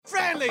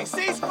Stanley,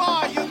 cease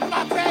fire, you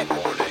muppet!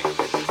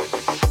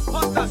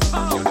 What the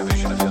fuck? Your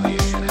division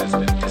affiliation has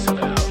been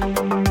disavowed.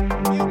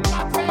 You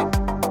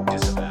muppet!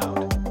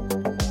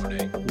 Disavowed.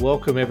 Warning.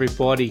 Welcome,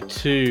 everybody,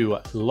 to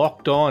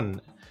Locked On,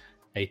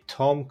 a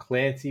Tom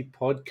Clancy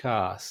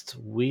podcast.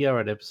 We are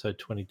at episode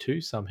 22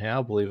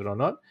 somehow, believe it or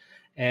not.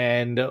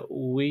 And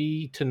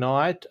we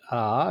tonight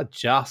are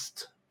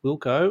just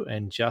Wilco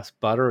and just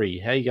Buttery.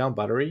 How you going,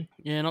 Buttery?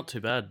 Yeah, not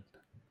too bad.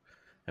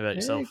 How about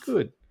yourself? Yeah,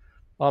 good.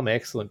 I'm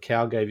excellent.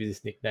 Cal gave you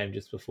this nickname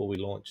just before we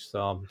launched,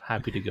 so I'm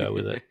happy to go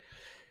with it.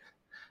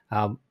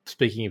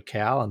 Speaking of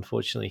Cal,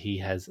 unfortunately, he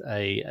has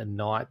a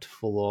night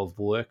full of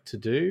work to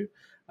do,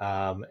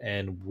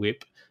 and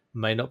Whip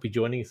may not be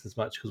joining us as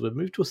much because we've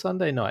moved to a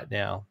Sunday night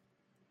now,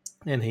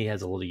 and he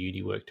has a lot of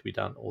uni work to be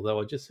done. Although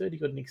I just heard he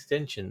got an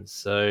extension,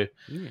 so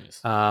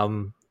Yes.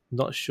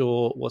 not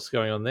sure what's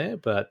going on there,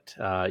 but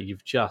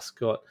you've just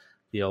got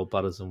the old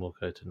Butters and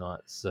Wilco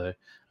tonight, so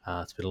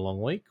it's been a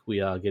long week. We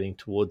are getting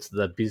towards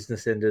the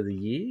business end of the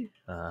year.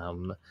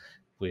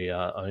 We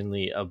are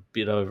only a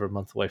bit over a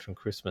month away from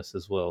Christmas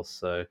as well.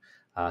 So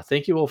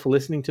thank you all for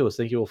listening to us.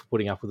 Thank you all for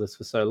putting up with us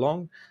for so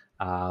long.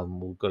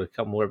 We've got a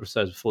couple more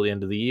episodes before the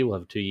end of the year. We'll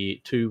have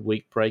a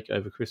 2-week break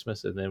over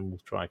Christmas, and then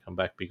we'll try and come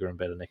back bigger and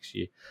better next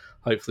year.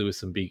 Hopefully with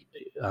some big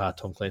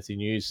Tom Clancy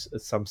news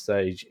at some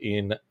stage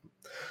in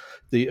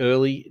the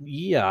early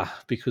year,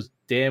 because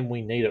damn,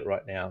 we need it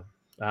right now.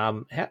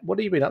 What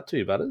have you been up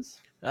to, Butters?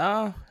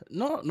 Not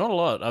a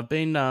lot. I've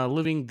been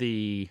living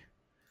the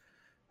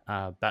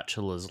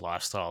bachelor's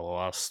lifestyle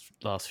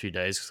the last few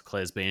days because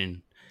Claire's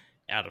been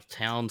out of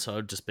town, so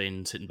I've just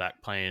been sitting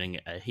back playing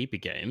a heap of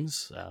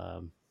games.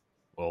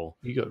 Well,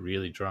 You got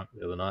really drunk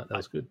the other night. That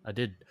was good. I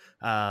did,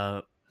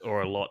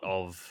 or a lot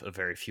of a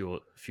very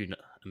few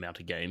amount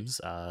of games.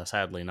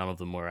 Sadly, none of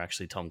them were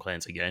actually Tom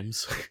Clancy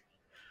games.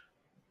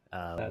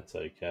 That's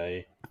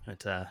okay.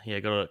 But yeah,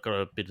 got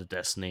a bit of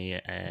Destiny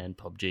and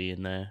PUBG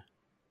in there.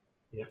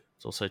 Yep.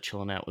 It's also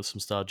chilling out with some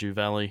Stardew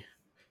Valley.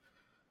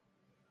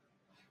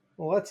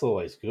 Well, that's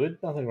always good.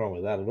 Nothing wrong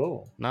with that at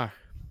all. No,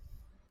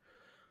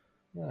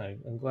 No,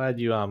 I'm glad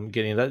you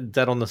getting that. Is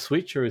that on the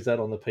Switch or is that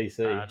on the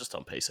PC? just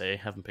on PC.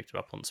 Haven't picked it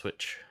up on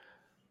Switch.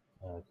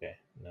 Okay,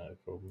 no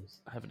problems.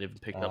 I haven't even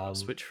picked up a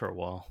Switch for a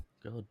while.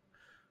 God,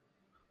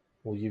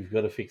 Well, you've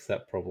got to fix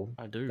that problem.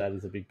 I do. That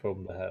is a big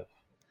problem to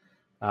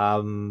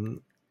have.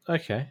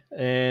 Okay,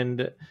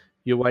 and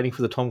you're waiting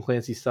for the Tom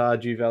Clancy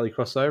Stardew Valley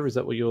crossover. Is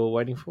that what you're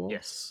waiting for?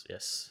 Yes,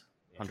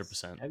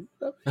 100%.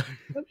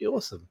 That'd be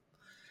awesome.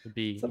 It'd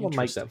be Someone make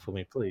interesting. that for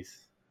me,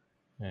 please.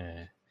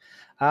 Yeah.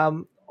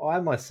 I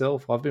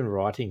myself, I've been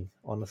writing,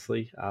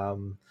 honestly.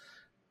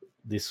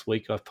 This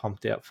week I've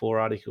pumped out 4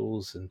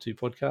 articles and 2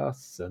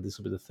 podcasts, and this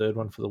will be the third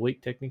one for the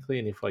week, technically.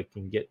 And if I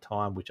can get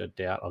time, which I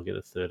doubt, I'll get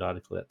a 3rd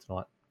article out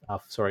tonight. A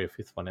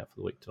 5th one out for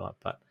the week tonight.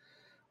 But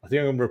I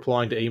think I'm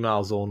replying to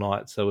emails all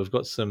night. So we've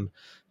got some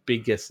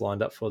big guests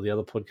lined up for the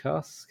other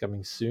podcasts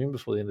coming soon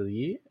before the end of the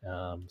year.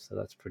 So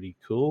that's pretty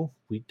cool.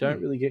 We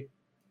don't really get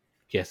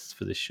guests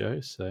for this show,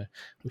 so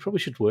we probably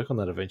should work on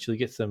that eventually.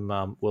 Get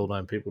some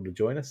well-known people to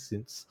join us,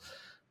 since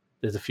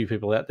there's a few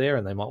people out there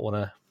and they might want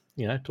to,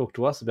 talk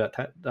to us about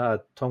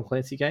Tom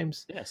Clancy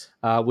games. Yes.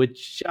 We're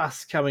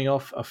just coming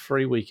off a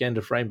free weekend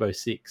of Rainbow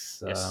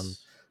Six.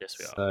 Yes,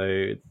 we are.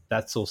 So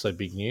that's also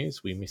big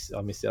news.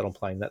 I missed out on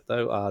playing that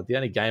though. The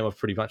only game I've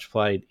pretty much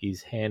played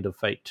is Hand of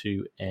Fate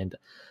 2 and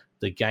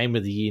the Game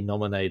of the Year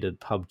nominated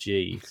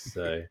PUBG.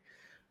 So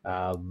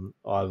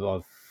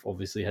I've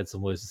obviously had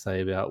some words to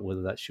say about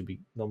whether that should be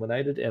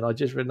nominated. And I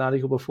just read an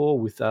article before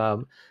with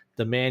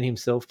the man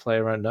himself,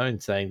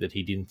 PlayerUnknown, saying that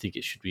he didn't think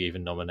it should be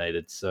even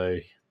nominated. So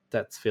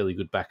that's fairly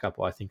good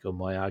backup, I think, on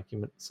my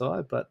argument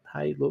side. But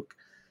hey, look,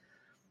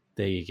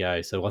 there you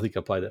go. So I think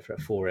I played that for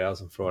about 4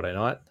 hours on Friday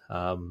night.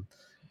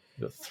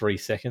 Got 3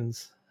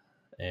 seconds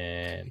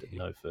and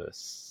no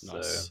firsts.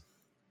 Nice. So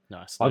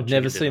Nice. I've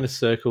never seen a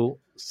circle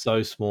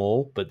so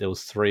small, but there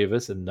was 3 of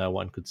us and no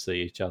one could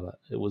see each other.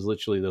 It was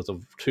literally, there was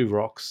 2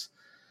 rocks,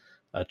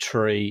 a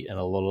tree, and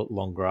a lot of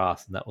long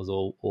grass, and that was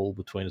all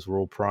between us. We're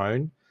all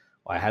prone.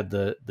 I had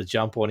the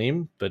jump on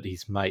him, but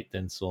his mate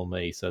then saw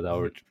me, so they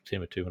were a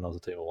team of 2 and I was a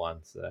team of 1.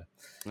 So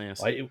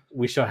Yes. I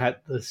wish I had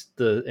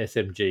the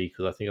SMG,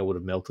 because I think I would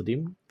have melted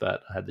him,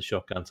 but I had the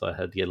shotgun, so I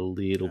had to get a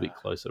little bit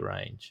closer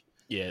range.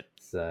 Yeah.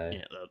 So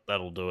Yeah,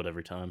 that'll do it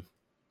every time.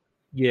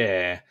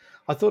 yeah,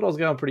 I thought I was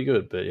going pretty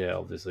good, but yeah,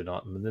 obviously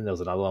not. And then there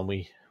was another one.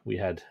 We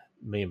had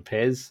me and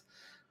Pez,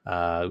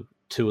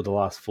 2 of the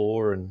last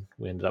 4, and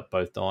we ended up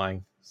both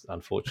dying.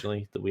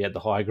 Unfortunately, that we had the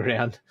high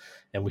ground,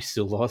 and we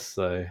still lost.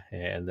 So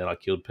yeah, and then I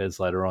killed Pez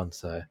later on.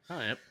 So Oh,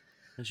 yep.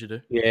 As you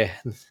do. yeah,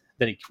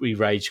 then we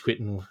rage quit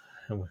and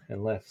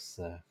left.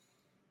 So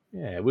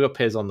yeah, we got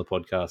Pez on the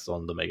podcast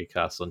on the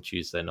Megacast on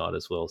Tuesday night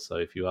as well. So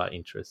if you are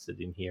interested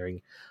in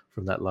hearing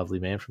from that lovely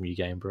man from You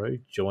Game Bro,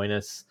 join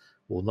us.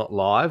 Well, not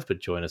live, but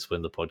join us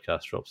when the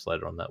podcast drops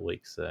later on that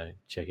week. So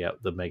check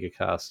out the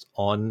Megacast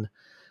on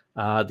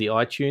the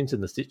iTunes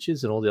and the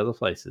Stitches and all the other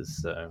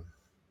places. So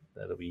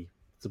that'll be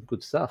some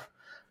good stuff.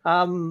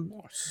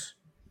 Nice.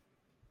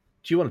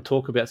 you want to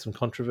talk about some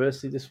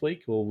controversy this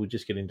week, or we'll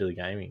just get into the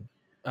gaming?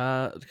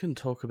 Can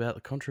talk about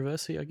the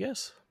controversy, I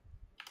guess.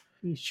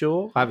 You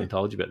sure? I haven't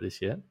told you about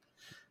this yet.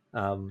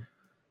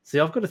 See,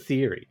 I've got a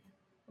theory,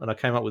 and I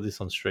came up with this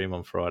on stream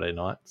on Friday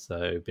night,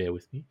 so bear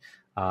with me.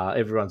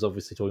 Everyone's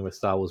obviously talking about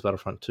Star Wars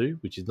Battlefront 2,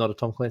 which is not a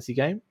Tom Clancy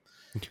game.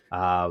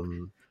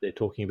 They're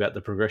talking about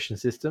the progression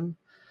system.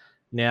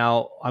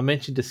 Now, I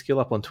mentioned to Skill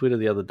Up on Twitter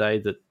the other day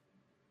that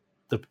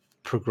the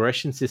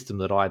progression system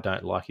that I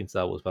don't like in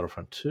Star Wars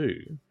Battlefront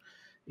 2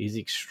 is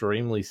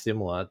extremely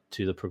similar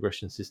to the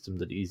progression system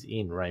that is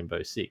in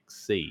Rainbow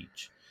Six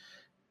Siege,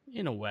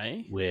 In a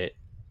way. where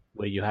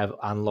you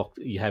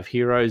have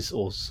heroes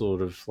or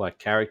sort of like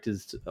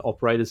characters,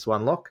 operators to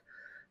unlock,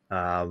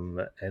 and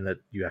that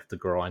you have to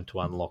grind to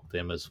unlock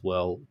them as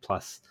well.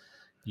 Plus,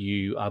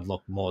 you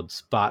unlock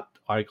mods. But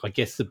I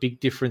guess the big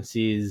difference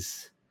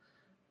is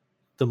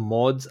the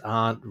mods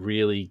aren't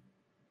really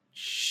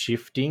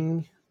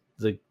shifting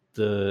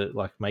the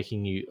like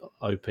making you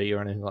OP or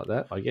anything like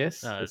that. I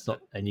guess No, it's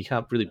not, and you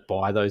can't really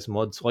buy those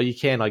mods. Well, you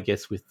can, I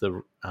guess, with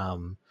the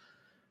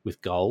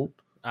with gold.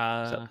 Is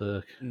that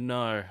the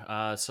No.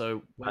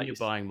 So when Right. you're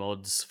buying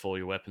mods for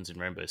your weapons in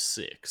Rainbow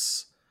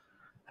Six,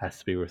 has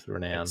to be with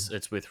renown?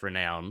 it's with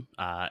Renown,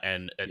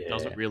 and it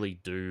doesn't Yeah. really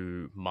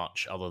do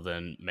much other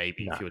than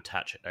maybe No. if you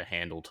attach a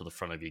handle to the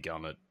front of your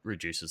gun, it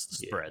reduces the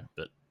Yeah. spread.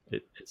 But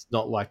It's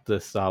not like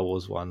the Star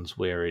Wars ones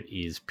where it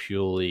is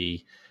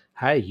purely,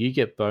 hey, you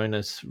get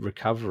bonus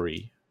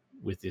recovery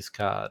with this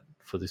card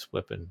for this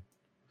weapon,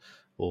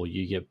 or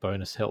you get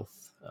bonus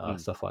health,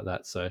 stuff like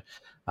that. So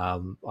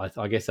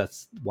I guess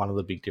that's one of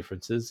the big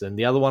differences. And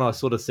the other one I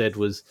sort of said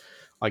was,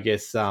 I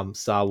guess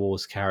Star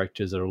Wars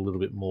characters are a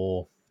little bit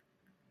more,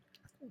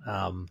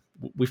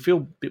 we feel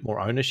a bit more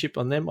ownership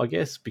on them, I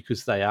guess,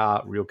 because they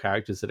are real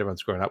characters that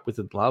everyone's grown up with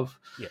and love.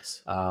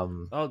 yes,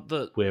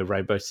 Where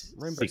Rainbow Six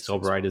Six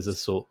operators are ones.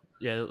 sort,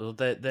 yeah, well,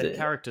 they're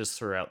characters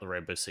throughout the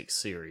Rainbow Six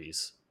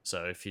series.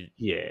 So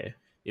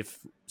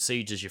if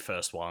Siege is your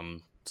first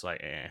one, it's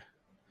like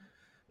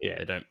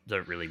yeah. they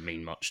don't really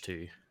mean much to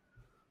you.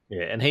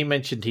 Yeah, and he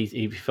mentioned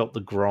he felt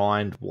the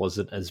grind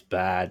wasn't as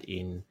bad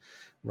in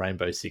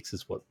Rainbow Six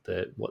as what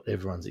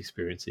everyone's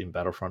experiencing in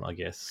Battlefront, I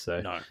guess. So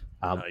No,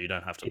 you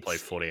don't have to play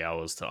 40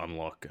 hours to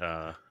unlock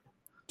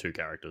 2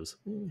 characters.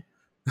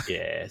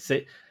 yeah,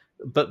 see,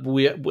 but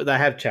they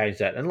have changed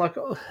that, and like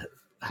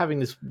having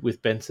this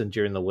with Benson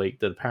during the week,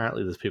 that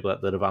apparently there's people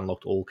that have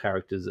unlocked all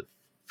characters at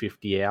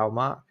 50-hour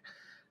mark.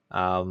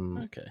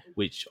 Okay.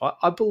 Which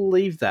I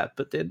believe that,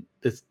 but then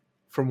there's,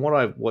 from what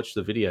I've watched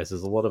the videos,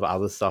 there's a lot of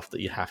other stuff that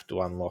you have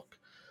to unlock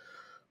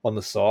on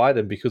the side,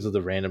 and because of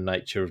the random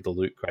nature of the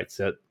loot crates,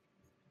 that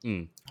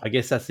I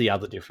guess that's the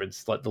other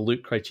difference. Like the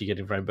loot crates you get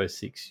in Rainbow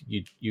Six,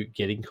 you're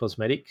getting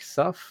cosmetic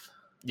stuff.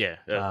 Yeah.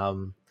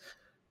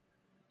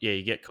 Yeah,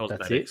 you get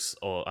cosmetics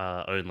or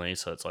only,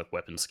 so it's like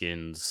weapon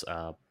skins,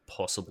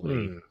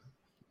 possibly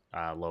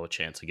lower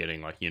chance of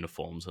getting like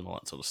uniforms and all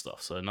that sort of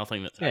stuff. So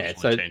nothing that's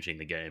actually changing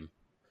the game.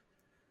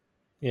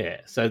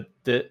 Yeah. So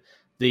the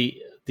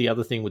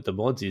other thing with the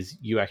mods is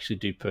you actually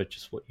do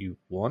purchase what you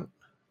want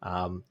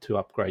to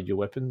upgrade your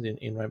weapons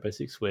in Rainbow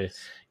Six, where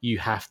you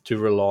have to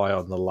rely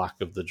on the luck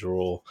of the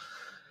draw.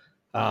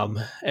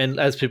 And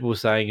as people were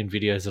saying in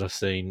videos that I've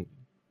seen,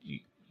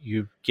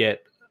 you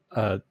get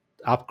a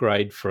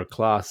upgrade for a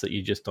class that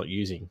you're just not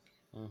using.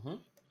 Mm-hmm.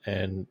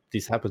 And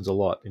this happens a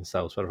lot in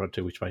Star Wars Battlefront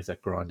 2, which makes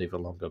that grind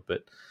even longer.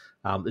 But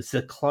it's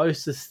the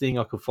closest thing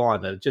I could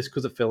find. And just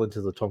because it fell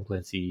into the Tom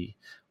Clancy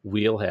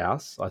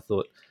wheelhouse, I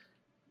thought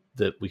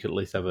that we could at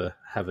least have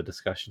a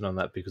discussion on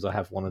that, because I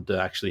have wanted to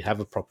actually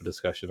have a proper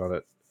discussion on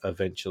it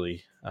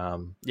eventually.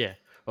 Yeah.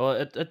 Well,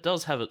 it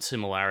does have its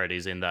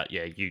similarities in that,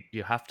 yeah,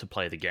 you have to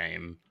play the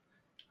game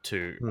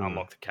to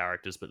unlock the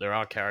characters, but there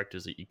are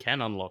characters that you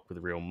can unlock with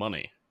real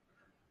money,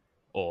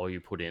 or you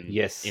put in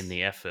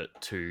the effort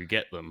to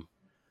get them.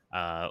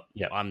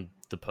 I'm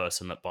the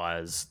person that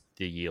buys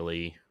the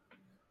yearly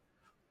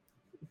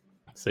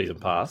season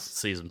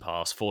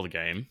pass for the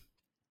game,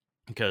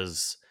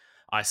 because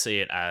I see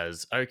it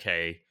as,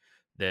 okay,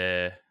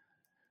 there's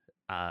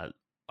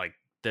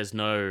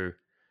no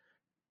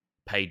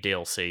paid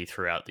DLC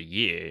throughout the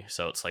year,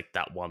 so it's like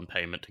that one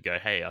payment to go,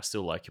 hey, I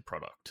still like your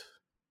product.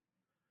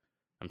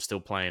 I'm still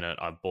playing it.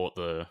 I've bought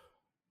the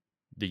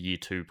year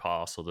 2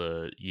 pass or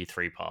the year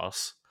 3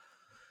 pass,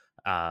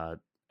 and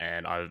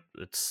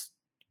it's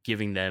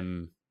giving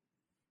them,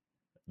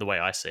 the way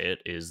I see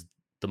it, is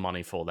the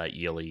money for that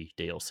yearly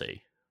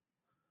DLC,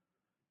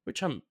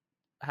 which I'm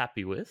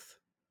happy with.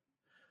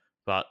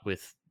 But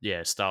with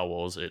Star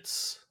Wars,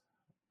 it's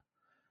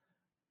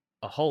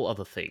a whole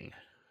other thing.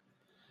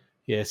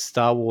 Yeah,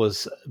 Star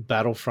Wars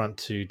Battlefront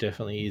 2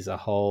 definitely is a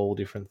whole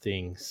different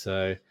thing.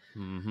 So,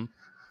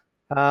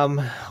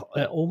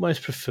 I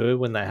almost prefer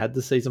when they had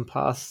the season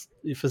pass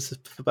for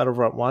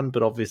Battlefront 1,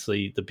 but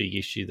obviously the big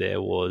issue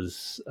there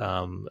was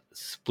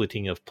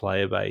splitting of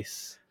player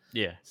base.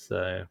 Yeah.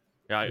 So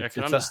I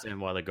can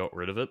understand why they got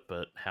rid of it,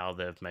 but how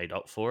they've made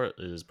up for it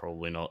is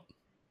probably not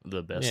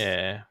the best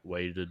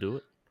way to do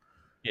it.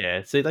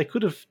 Yeah, see, they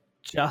could have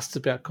just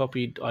about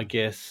copied, I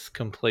guess,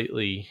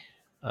 completely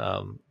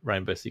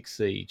Rainbow Six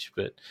Siege.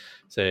 But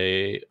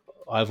so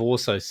I've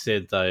also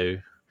said though,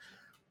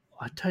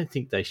 I don't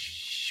think they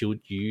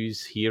should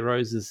use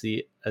heroes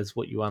as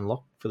what you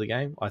unlock for the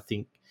game. I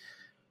think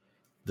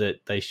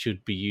that they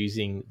should be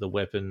using the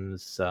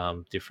weapons,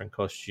 different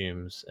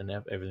costumes, and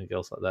everything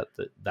else like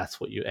that. That's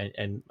what you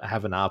and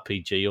have an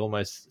RPG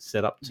almost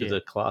set up to Yeah.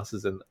 the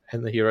classes and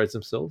the heroes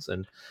themselves,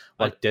 and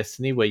like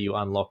Destiny, where you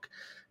unlock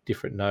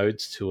different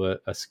nodes to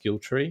a skill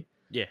tree.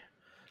 Yeah,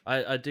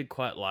 I did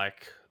quite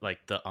like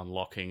the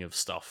unlocking of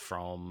stuff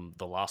from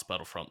the last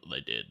Battlefront that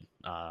they did.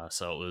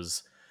 So it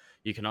was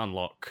you can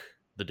unlock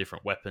the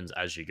different weapons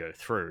as you go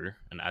through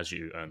and as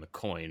you earn the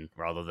coin,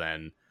 rather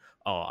than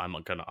I'm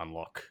going to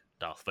unlock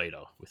Darth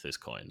Vader with this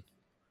coin.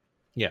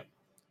 Yeah,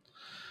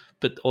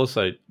 but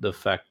also the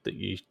fact that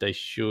they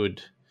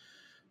should,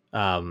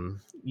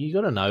 you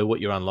got to know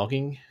what you're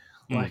unlocking.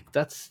 Like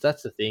that's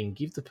the thing.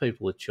 Give the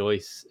people a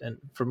choice. And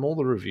from all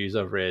the reviews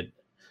I've read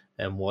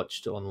and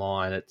watched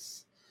online,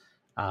 it's,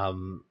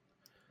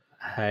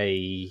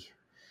 hey,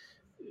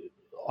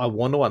 I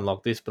want to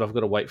unlock this, but I've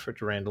got to wait for it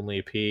to randomly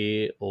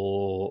appear,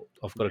 or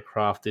I've got to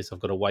craft this. I've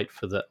got to wait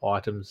for the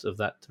items of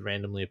that to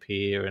randomly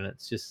appear, and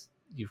it's just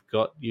you're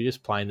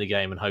just playing the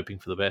game and hoping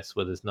for the best.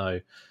 Where there's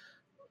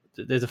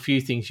a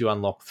few things you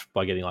unlock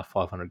by getting like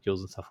 500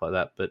 kills and stuff like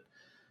that, but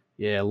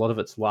yeah, a lot of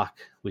it's luck,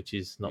 which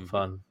is not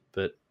fun.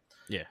 But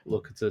yeah,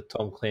 look, it's a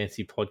Tom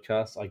Clancy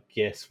podcast. I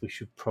guess we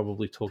should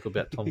probably talk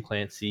about Tom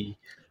Clancy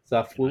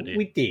stuff.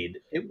 We did.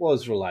 It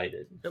was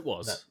related. It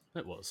was.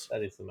 It was.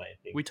 That is the main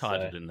thing. We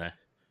tied it in there.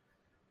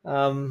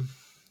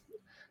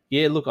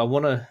 Yeah, look,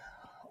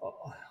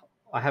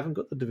 I haven't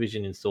got the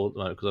Division installed at the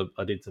moment because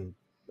I did some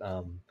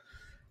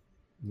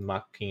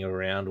mucking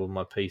around on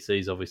my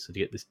PCs, obviously, to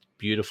get this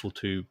beautiful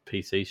 2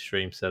 PC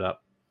stream set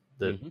up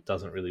that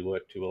doesn't really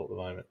work too well at the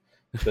moment.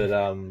 But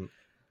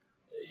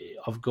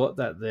I've got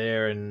that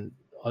there, and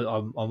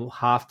I'm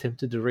half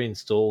tempted to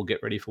reinstall,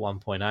 get ready for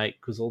 1.8,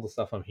 because all the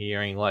stuff I'm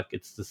hearing, like,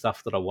 it's the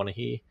stuff that I want to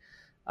hear.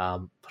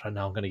 But I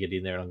know I'm going to get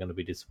in there and I'm going to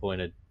be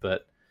disappointed.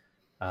 But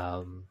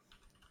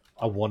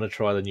I want to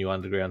try the new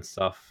Underground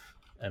stuff,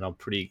 and I'm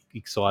pretty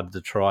excited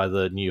to try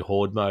the new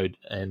Horde mode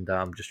and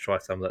just try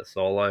some of that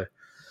solo,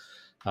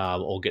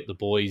 or get the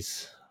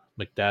boys,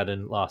 McDad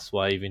and Last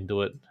Wave,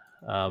 into it,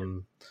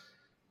 and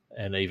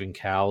even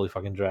Cal, if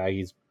I can drag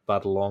his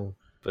butt along.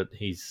 But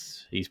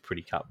he's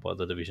pretty cut by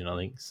the Division, I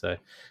think. So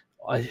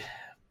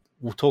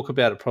we'll talk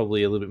about it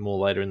probably a little bit more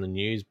later in the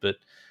news, but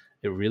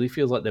it really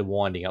feels like they're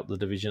winding up the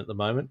Division at the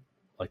moment.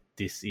 Like,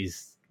 this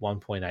is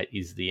 1.8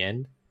 is the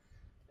end.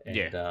 And,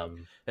 yeah,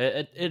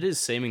 it is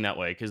seeming that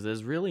way, because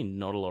there's really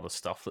not a lot of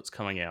stuff that's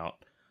coming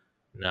out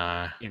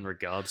in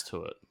regards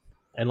to it.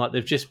 And like,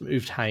 they've just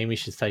moved.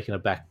 Hamish has taken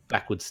a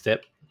backward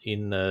step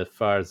in as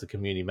far as the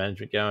community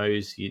management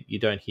goes. You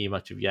don't hear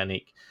much of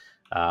Yannick.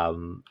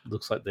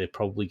 Looks like they're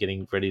probably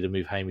getting ready to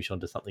move Hamish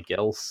onto something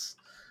else,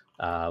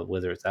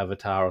 whether it's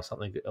Avatar or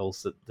something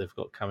else that they've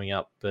got coming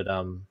up. But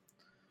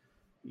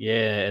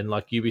yeah, and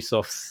like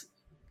Ubisoft's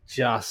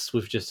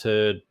we've just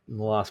heard in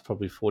the last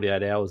probably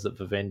 48 hours that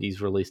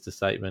Vivendi's released a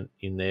statement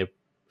in their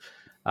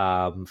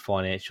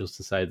financials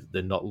to say that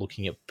they're not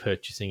looking at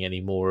purchasing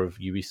any more of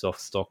Ubisoft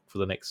stock for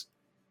the next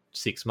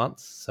 6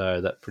 months.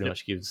 So that pretty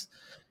much gives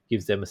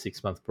them a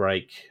 6-month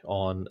break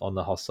on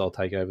the hostile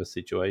takeover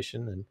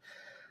situation.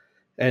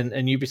 And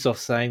Ubisoft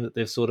saying that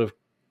they're sort of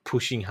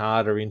pushing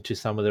harder into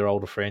some of their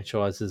older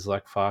franchises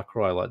like Far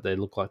Cry. Like, they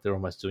look like they're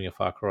almost doing a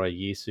Far Cry a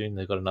year soon.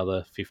 They've got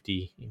another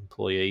 50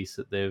 employees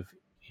that they've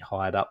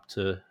hired up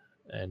to,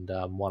 and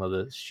one of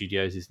the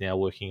studios is now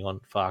working on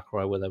Far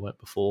Cry where they weren't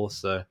before.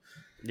 So,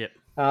 yep.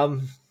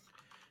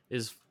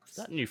 Is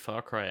that new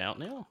Far Cry out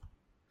now?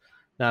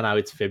 No,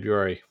 it's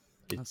February.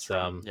 It's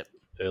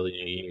early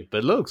New Year,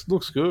 but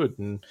looks good,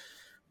 and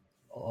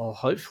I'll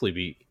hopefully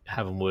be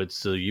having words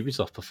to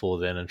Ubisoft before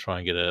then and try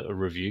and get a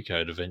review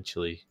code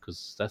eventually,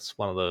 because that's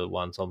one of the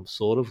ones I'm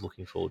sort of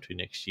looking forward to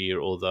next year,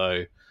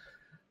 although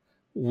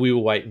we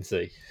will wait and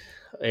see.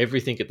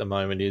 Everything at the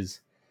moment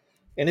is,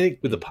 anything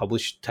with a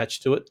publish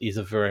attached to it is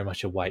very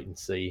much a wait and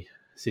see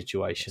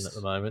situation at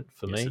the moment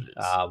for me.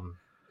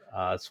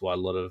 That's why a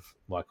lot of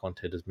my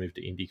content has moved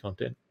to indie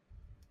content.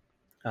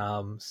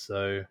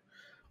 So,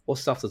 or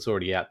stuff that's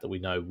already out that we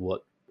know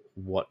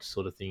what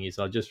sort of thing is.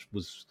 I just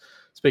was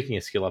speaking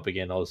of Skill Up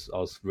again. I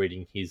was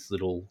reading his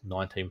little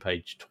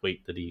 19-page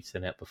tweet that he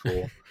sent out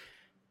before,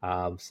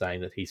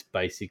 saying that he's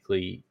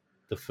basically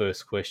the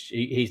first question.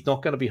 He's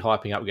not going to be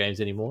hyping up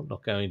games anymore.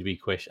 Not going to be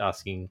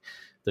asking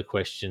the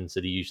questions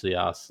that he usually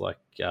asks, like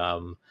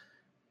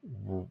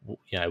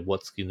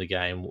what's in the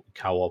game,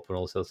 co-op, and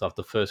all this other stuff.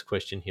 The first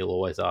question he'll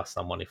always ask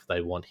someone if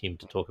they want him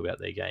to talk about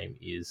their game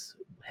is,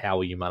 how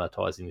are you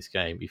monetizing this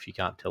game? If you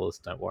can't tell us,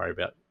 don't worry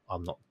about,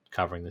 I'm not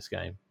covering this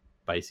game,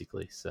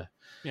 basically. So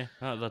yeah,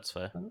 that's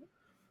fair.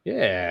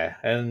 Yeah,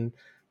 and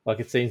like,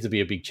 it seems to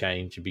be a big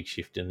change, a big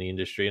shift in the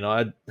industry.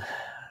 And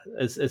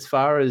as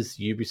far as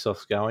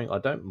Ubisoft's going, I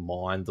don't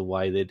mind the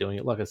way they're doing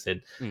it. Like I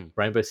said,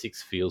 Rainbow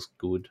Six feels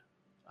good.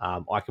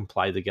 I can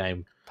play the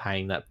game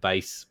paying that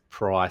base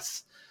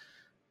price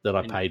that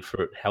I And- paid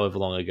for it however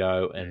long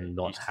ago Yeah, and you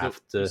not still-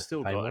 have to you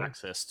still pay got more.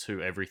 access to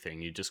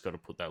everything. You just got to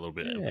put that little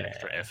bit of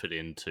extra Yeah. effort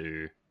in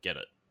to get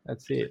it.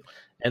 That's it.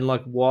 And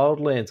like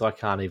Wildlands, I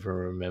can't even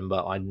remember.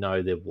 I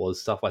know there was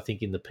stuff. I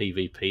think in the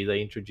PvP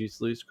they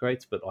introduced loot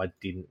crates, but I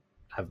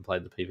haven't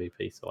played the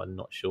PvP, so I'm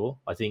not sure.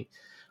 I think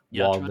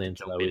Yeah, I tried to Wildlands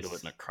jump though into is it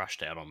and it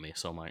crashed out on me.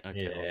 So I'm like,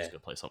 okay, I'll Yeah. just go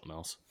play something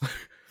else.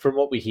 from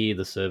what we hear,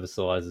 the server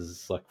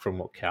sizes, like from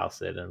what Cal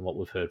said and what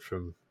we've heard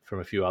from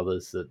a few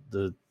others, that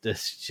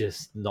there's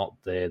just not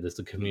there. There's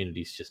the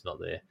community's just not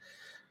there.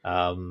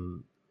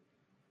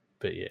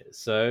 But yeah,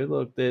 so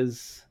look,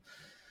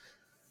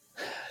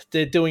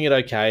 they're doing it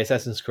okay.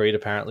 Assassin's Creed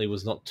apparently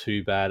was not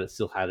too bad. It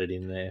still had it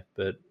in there,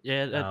 but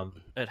Yeah,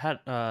 it had.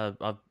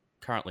 I'm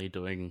currently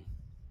doing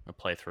a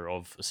playthrough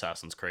of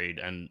Assassin's Creed,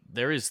 and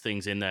there is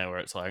things in there where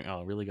it's like,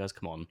 oh, really, guys,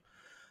 come on.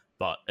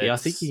 But yeah, I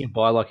think you can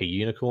buy like a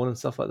unicorn and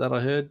stuff like that. I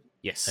heard.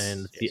 yes,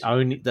 And it's yes, the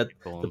only that the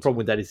unicorns. problem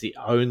with that is the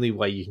only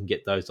way you can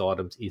get those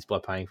items is by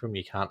paying for them.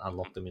 You can't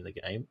unlock them in the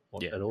game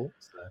Yeah. at all.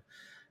 So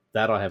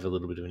that I have a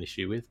little bit of an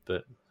issue with.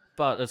 But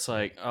it's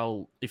like,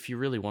 oh, if you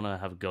really want to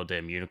have a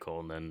goddamn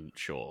unicorn, then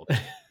sure,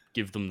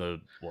 give them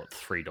the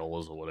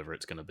 $3 or whatever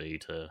it's going to be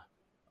to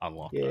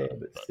unlock. yeah, that.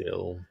 but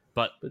still,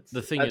 But but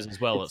the thing that's- is,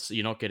 as well, it's- it's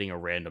you're not getting a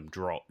random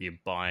drop. You're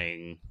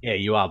buying. yeah,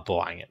 you are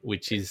buying it,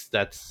 which is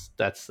that's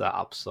the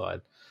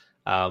upside.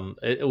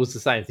 It was the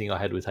same thing I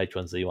had with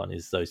H1Z1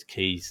 is those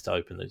keys to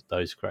open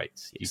those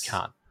crates. Yes. You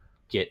can't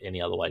get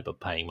any other way but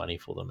paying money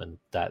for them, and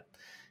that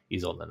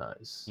is on the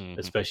nose, Mhm.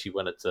 especially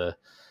when it's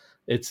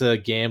a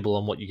gamble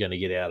on what you're going to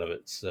get out of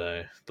it.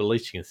 So, but at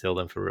least you can sell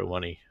them for real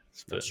money.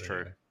 That's But,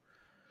 true.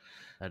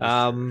 That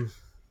is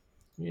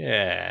true.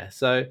 Yeah.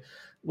 So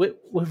we're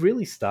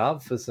really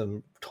starved for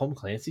some Tom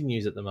Clancy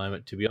news at the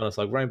moment. To be honest,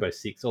 like Rainbow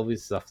Six, all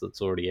this stuff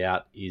that's already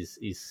out is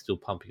still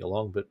pumping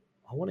along, but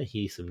I want to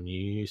hear some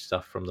new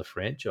stuff from the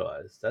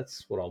franchise.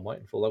 That's what I'm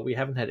waiting for. Like we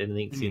haven't had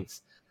anything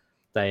since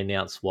they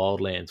announced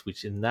Wildlands,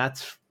 and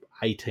that's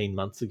 18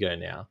 months ago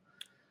now.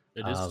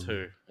 It is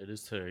too. It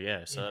is too.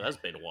 Yeah. So yeah. that's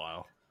been a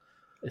while.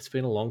 It's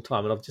been a long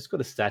time, and I've just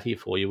got a stat here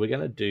for you. We're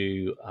going to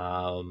do,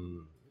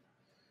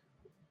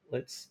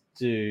 let's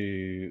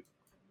do,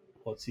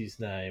 what's his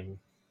name?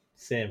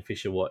 Sam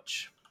Fisher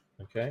Watch.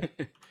 Okay.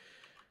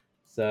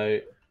 So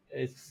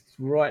it's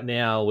right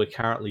now, we're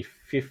currently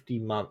 50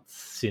 months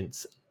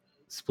since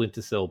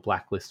Splinter Cell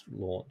Blacklist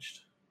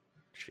launched.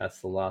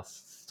 That's the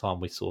last time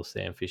we saw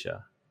Sam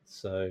Fisher.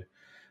 So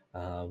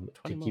to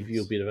 20 give you a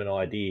months. bit of an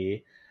idea,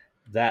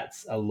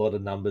 that's a lot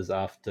of numbers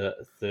after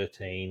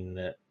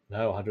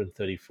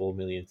 134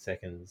 million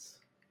seconds,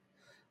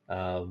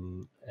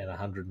 and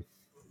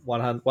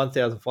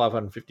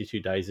 1,552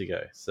 days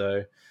ago.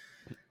 So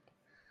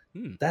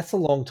that's a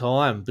long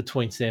time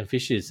between Sam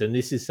Fishers, and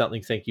this is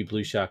something. Thank you,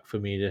 Blue Shark, for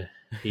me to.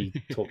 He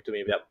talked to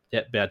me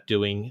about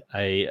doing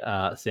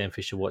a Sam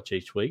Fisher watch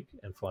each week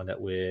and find out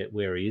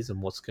where he is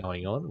and what's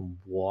going on and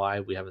why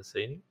we haven't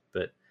seen him.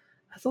 But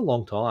that's a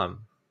long time.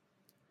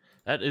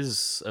 That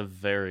is a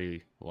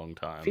very long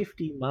time.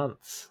 50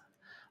 months.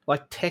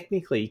 Like,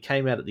 technically, he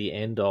came out at the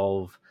end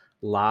of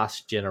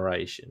last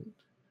generation.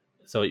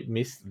 So it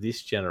missed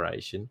this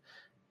generation.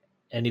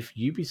 And if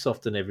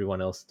Ubisoft and everyone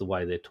else, the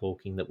way they're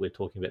talking, that we're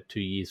talking about 2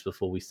 years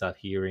before we start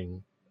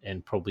hearing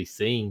and probably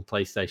seeing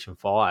PlayStation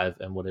 5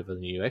 and whatever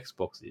the new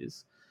Xbox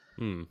is,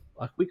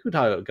 like we could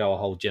go a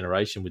whole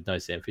generation with no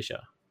Sam Fisher.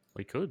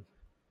 We could.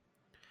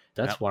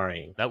 That's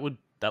worrying. That would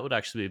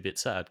actually be a bit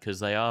sad because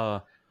they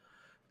are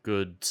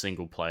good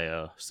single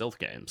player stealth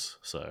games.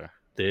 So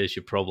There's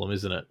your problem,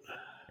 isn't it?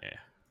 yeah.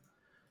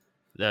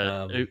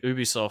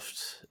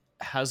 Ubisoft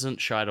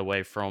hasn't shied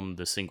away from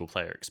the single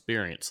player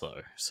experience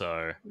though.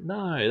 So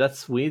No,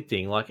 that's the weird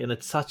thing. Like, and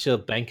it's such a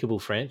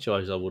bankable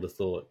franchise, I would have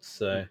thought.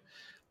 So,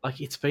 like,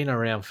 it's been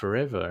around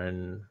forever,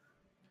 and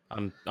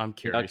I'm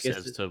curious guess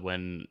as to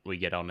when we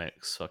get our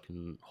next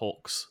fucking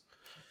Hawks.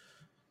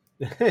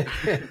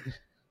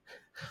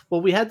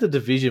 well, we had the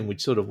Division,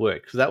 which sort of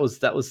worked because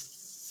that was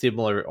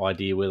similar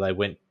idea where they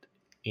went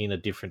in a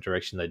different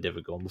direction they'd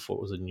never gone before.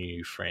 It was a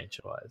new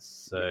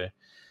franchise, so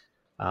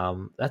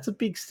that's a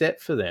big step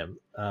for them.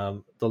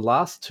 The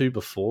last two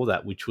before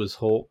that, which was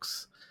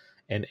Hawks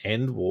and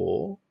End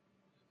War,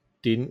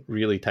 didn't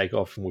really take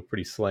off and were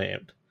pretty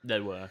slammed. They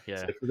were,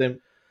 yeah. So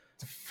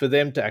for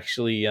them to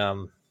actually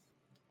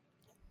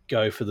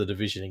go for the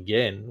Division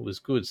again was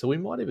good. So we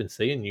might even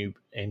see a new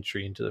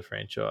entry into the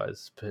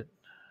franchise, but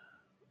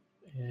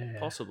yeah,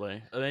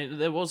 Possibly. I mean,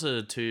 there was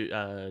a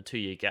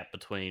 2-year gap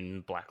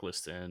between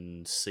Blacklist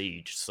and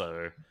Siege,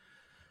 so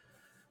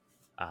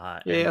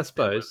I and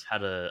suppose.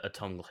 had a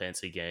Tom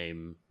Clancy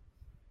game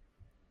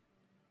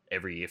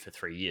every year for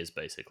 3 years,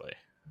 basically.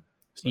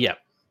 So,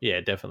 Yeah,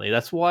 definitely.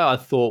 That's why I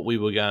thought we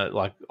were going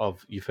to,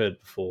 you've heard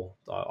before,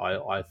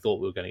 I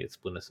thought we were going to get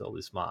Splinter Cell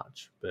this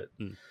March, but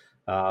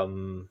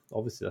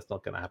obviously that's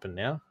not going to happen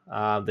now.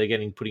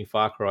 They're putting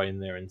Far Cry in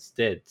there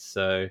instead.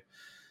 So,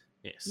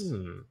 yes.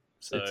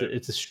 so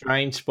it's a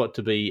strange spot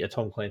to be a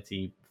Tom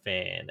Clancy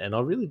fan, and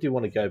I really do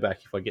want to go back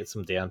if I get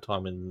some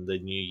downtime in the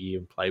new year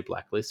and play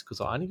Blacklist,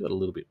 because I only got a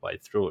little bit way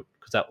through it,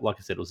 because that, like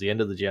I said, it was the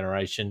end of the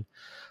generation.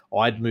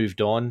 I'd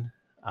moved on.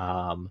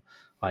 I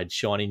had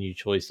shiny new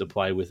toys to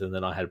play with, and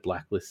then I had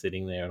Blacklist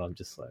sitting there, and I'm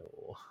just like,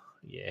 oh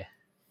yeah,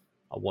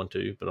 I want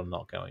to, but I'm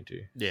not going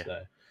to. Yeah.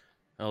 So,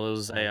 Well, there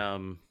was a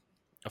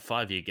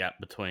 5-year gap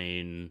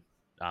between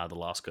the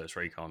last Ghost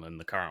Recon and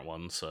the current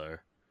one, so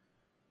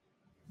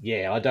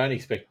yeah, I don't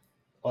expect.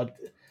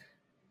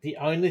 The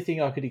only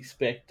thing I could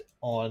expect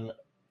on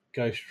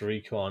Ghost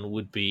Recon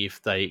would be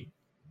if they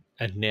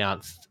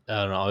announced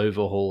an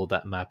overhaul of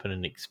that map and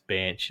an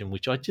expansion,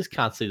 which I just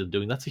can't see them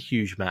doing. That's a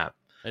huge map.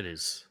 it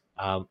is.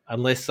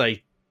 Unless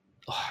they,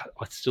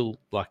 I'd still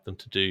like them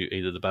to do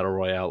either the Battle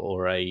Royale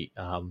or a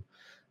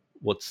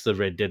what's the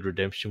Red Dead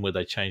Redemption, where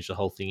they change the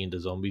whole thing into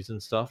zombies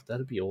and stuff.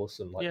 That'd be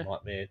awesome, like Yeah.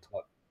 Nightmare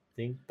type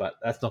thing. But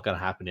that's not going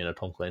to happen in a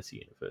Tom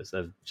Clancy universe.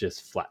 They're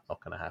just flat not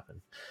going to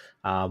happen.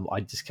 I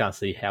just can't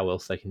see how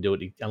else they can do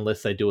it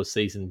unless they do a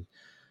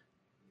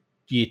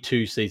year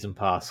 2 season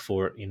pass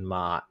for it in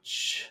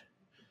March,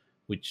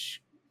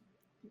 which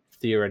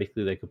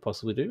theoretically they could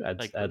possibly do.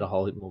 Add a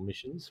whole heap more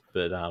missions,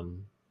 but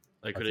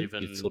They could think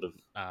even it's sort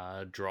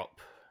of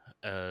drop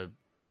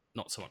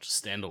not so much a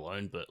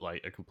standalone, but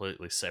like a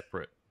completely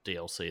separate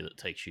DLC that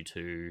takes you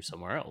to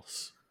somewhere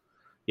else.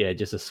 yeah,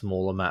 just a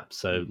smaller map,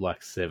 so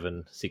like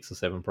 6 or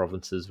 7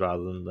 provinces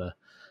rather than the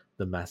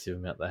massive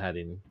amount they had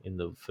in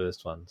the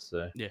first one.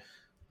 So Yeah.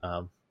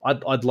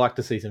 I'd like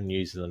to see some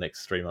news in the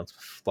next 3 months.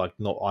 Like,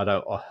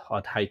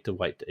 I'd hate to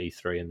wait to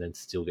E3 and then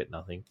still get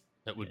nothing.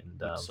 That would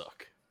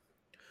suck.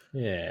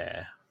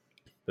 Yeah,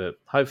 but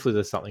hopefully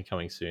there's something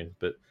coming soon.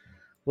 But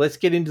let's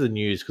get into the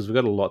news, because we've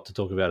got a lot to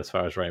talk about as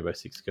far as Rainbow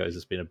Six goes.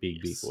 It's been a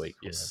big week on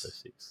Rainbow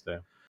Six. So.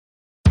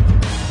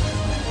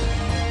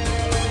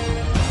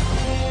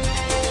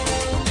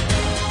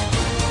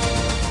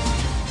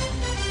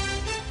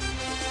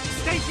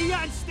 Stay here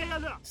and stay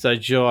alert. So,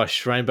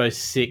 Josh, Rainbow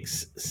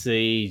Six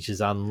Siege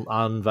has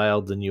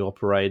unveiled the new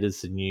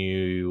operators, the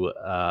new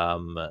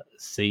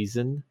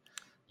season,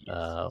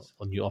 a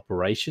new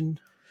operation.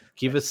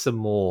 Give us some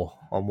more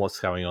on what's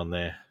going on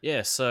there.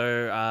 Yeah,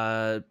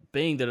 so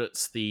being that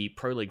it's the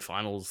Pro League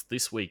Finals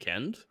this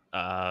weekend,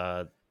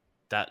 that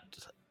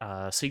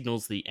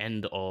signals the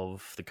end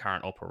of the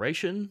current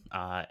operation,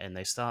 and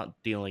they start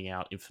dealing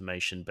out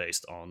information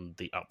based on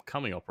the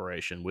upcoming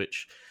operation,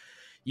 which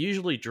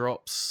usually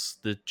drops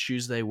the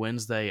Tuesday,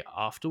 Wednesday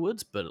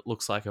afterwards, but it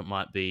looks like it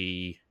might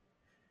be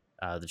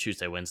the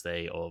Tuesday,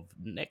 Wednesday of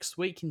next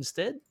week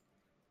instead.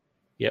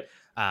 Yep.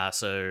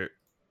 So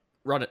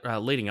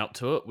leading up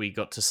to it, we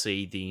got to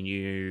see the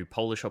new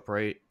Polish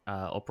operator,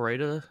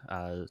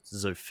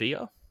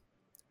 Zofia.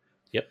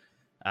 Yep.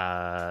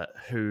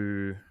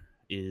 Who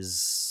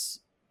is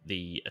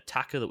the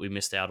attacker that we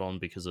missed out on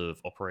because of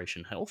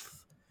Operation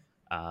Health.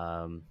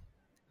 And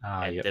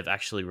Yep. they've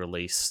actually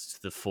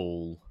released the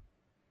full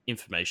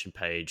information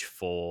page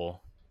for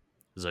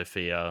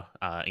Zofia,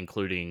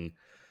 including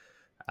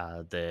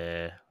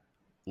their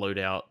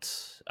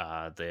loadout,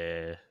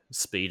 their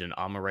speed and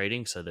armor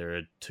rating. So they're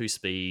a 2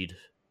 speed,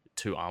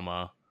 2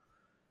 armor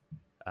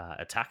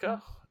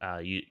attacker,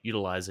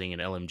 utilizing an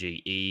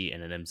LMG-E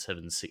and an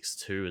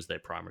M762 as their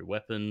primary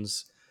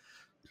weapons.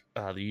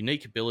 The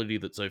unique ability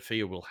that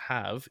Zofia will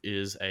have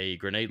is a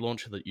grenade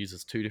launcher that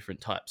uses 2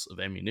 different types of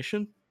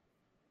ammunition.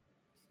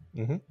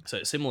 Mm-hmm.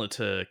 So similar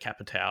to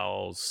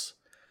Capitão's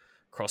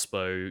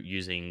crossbow,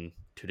 using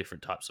 2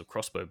 different types of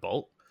crossbow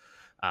bolt.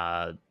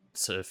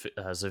 So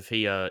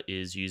Zofia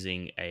is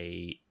using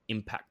a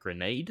impact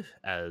grenade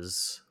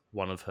as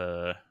one of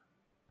her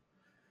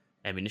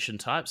ammunition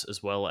types,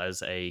 as well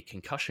as a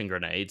concussion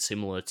grenade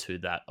similar to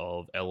that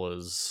of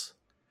Ella's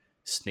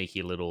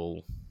sneaky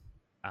little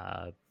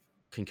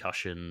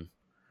concussion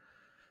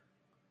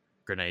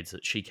grenades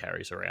that she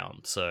carries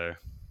around. So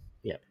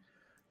Yep.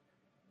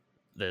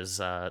 there's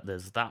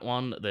that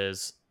one.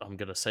 I'm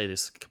gonna say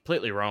this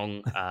completely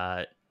wrong.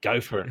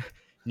 Go for it.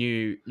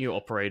 New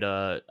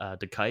operator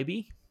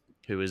Dakaibi,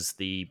 who is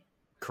the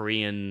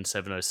Korean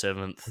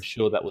 707th. I'm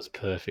sure that was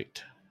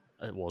perfect.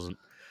 It wasn't.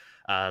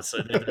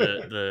 So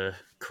they're the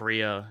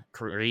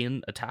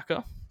Korean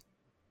attacker.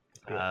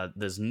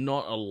 There's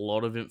not a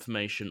lot of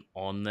information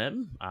on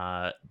them.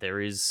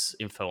 There is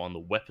info on the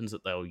weapons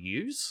that they'll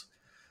use.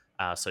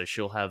 So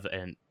she'll have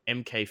an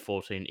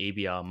MK14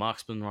 EBR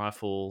marksman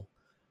rifle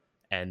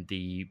and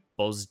the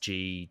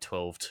BOSG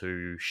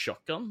 12-2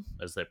 shotgun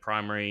as their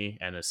primary,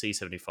 and a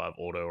C75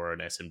 auto or an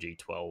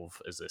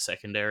SMG-12 as their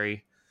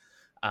secondary.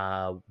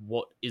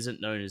 What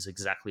isn't known is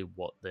exactly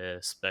what their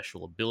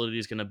special ability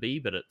is going to be,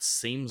 but it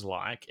seems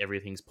like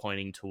everything's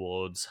pointing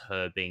towards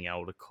her being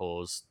able to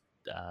cause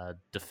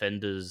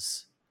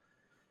defenders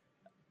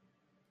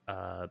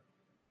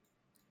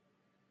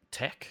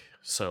tech,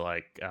 so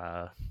like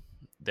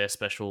their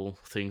special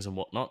things and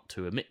whatnot,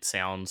 to emit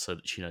sound so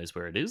that she knows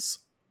where it is.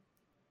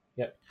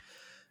 Yep.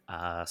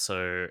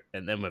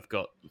 And then we've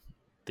got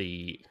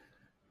the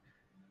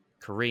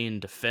Korean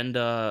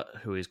defender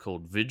who is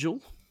called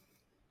Vigil.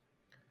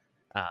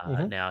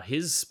 Now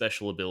his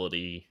special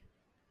ability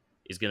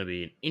is going to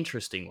be an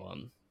interesting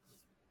one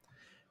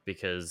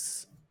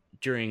because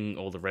during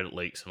all the Reddit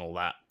leaks and all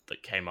that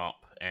came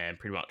up, and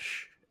pretty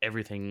much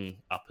everything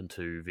up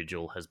into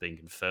Vigil has been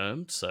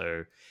confirmed.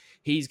 So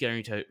he's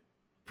going to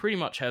pretty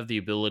much have the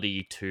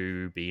ability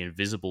to be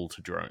invisible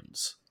to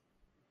drones.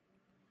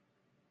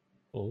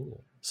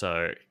 Oh,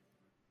 So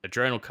a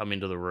drone will come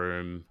into the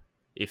room.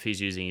 If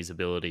he's using his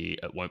ability,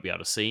 it won't be able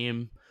to see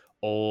him,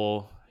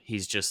 or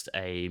he's just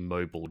a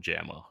mobile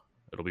jammer.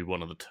 It'll be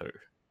one of the two.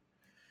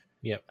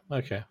 yep.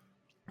 Okay.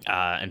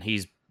 And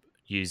he's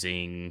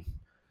using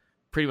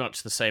pretty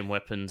much the same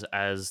weapons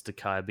as the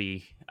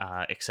Kaibi,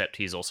 except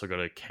he's also got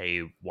a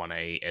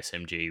K1A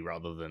SMG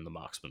rather than the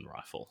marksman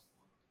rifle.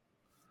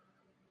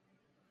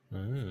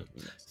 Mm.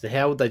 So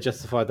how would they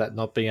justify that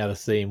not being able to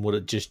see him? Would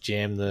it just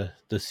jam the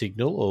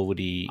signal, or would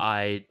he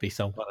I be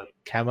some kind of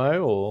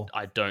camo or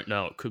don't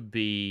know. It could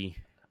be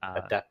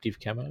adaptive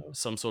camo?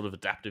 some sort of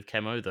adaptive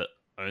camo that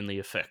only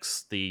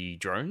affects the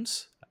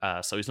drones.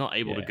 So he's not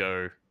able to Yeah.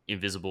 go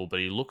invisible,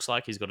 but he looks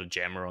like he's got a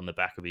jammer on the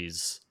back of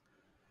his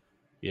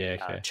Yeah,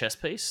 okay.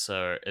 chest piece.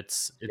 So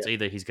it's Yep.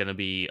 either he's going to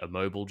be a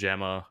mobile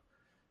jammer.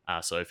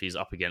 So if he's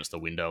up against a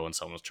window and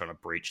someone's trying to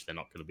breach, they're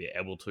not going to be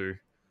able to.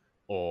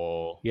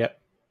 Or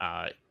Yep.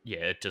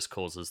 it just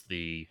causes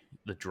the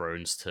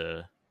drones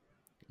to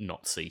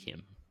not see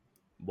him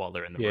while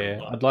they're in the room.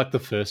 Yeah, I'd like the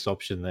first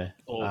option there.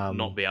 Or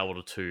not be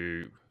able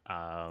to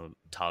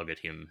target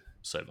him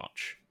so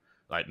much.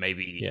 Like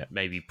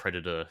maybe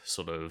Predator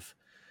sort of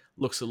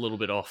looks a little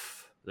bit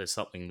off. There's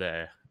something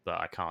there, but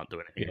I can't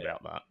do anything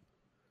about that.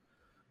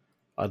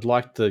 I'd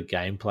like the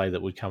gameplay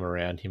that would come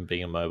around him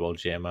being a mobile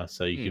jammer,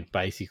 so you could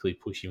basically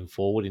push him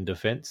forward in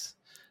defense,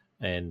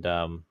 and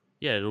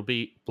it'll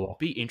be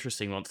block.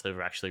 interesting once they've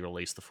actually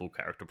released the full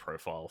character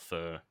profile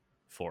for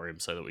him,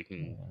 so that we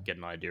can get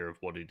an idea of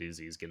what it is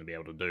he's going to be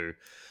able to do.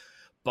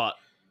 But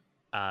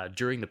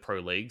during the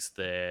pro leagues,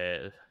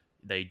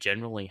 they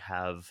generally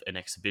have an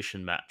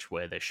exhibition match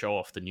where they show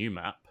off the new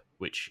map,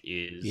 which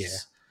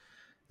is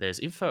there's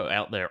info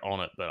out there on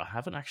it, but I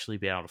haven't actually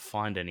been able to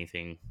find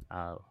anything,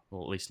 or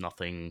at least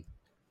nothing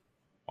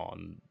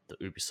on the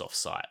Ubisoft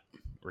site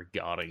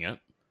regarding it.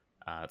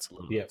 It's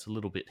a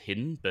little bit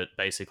hidden, but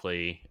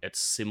basically it's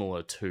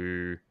similar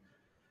to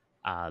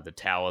the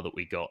tower that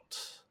we got.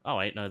 Oh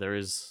wait, no, there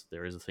is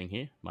a thing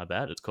here. My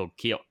bad. It's called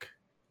Kiok,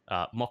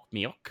 Mok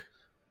Miok.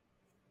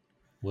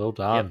 Well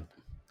done.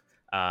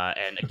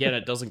 And again,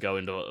 it doesn't go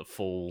into a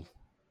full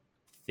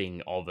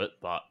thing of it,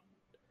 but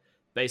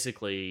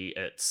basically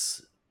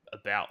it's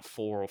about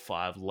 4 or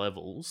 5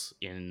 levels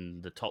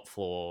in the top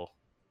floor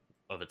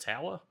of a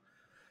tower,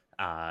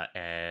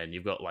 and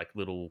you've got like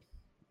little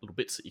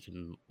bits that you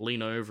can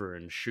lean over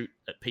and shoot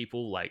at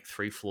people like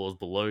 3 floors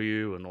below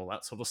you and all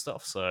that sort of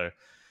stuff. So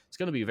it's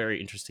going to be a very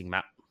interesting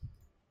map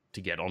to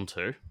get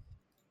onto.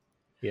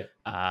 Yeah.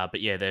 But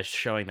yeah, they're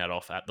showing that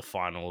off at the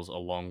finals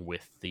along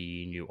with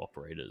the new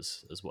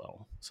operators as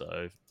well.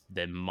 So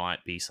there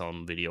might be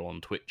some video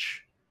on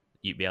Twitch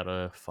you'd be able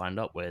to find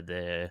up where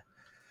they're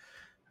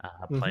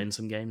playing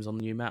some games on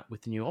the new map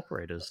with the new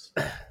operators.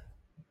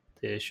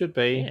 There should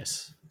be.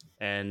 Yes.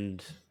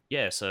 And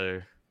yeah,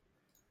 so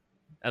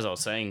as I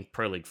was saying,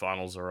 Pro League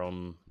finals are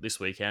on this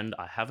weekend.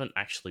 I haven't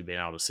actually been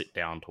able to sit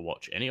down to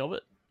watch any of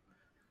it.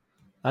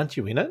 Aren't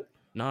you in it?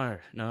 No.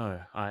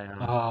 Damn.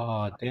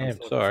 Sorry.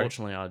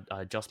 Unfortunately,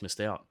 I just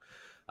missed out.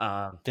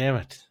 Damn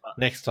it.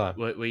 Next time.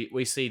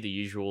 We see the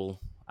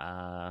usual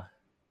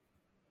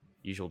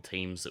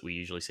teams that we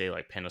usually see,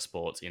 like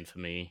Pentasports,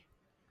 Infamy,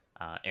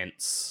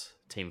 Ents,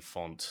 Team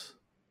Font,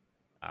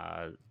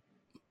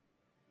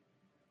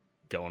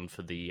 going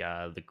for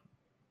the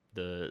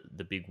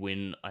big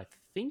win. I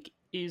think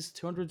is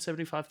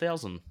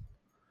 275,000.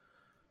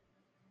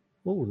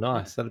 Oh,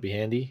 nice. That'd be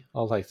handy.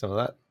 I'll take some of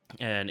that.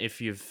 And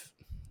if you've,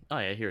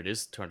 here it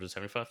is,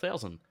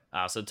 275,000.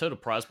 So the total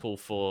prize pool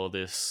for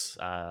this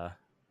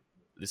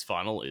this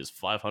final is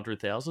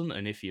 500,000,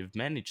 and if you've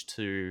managed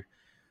to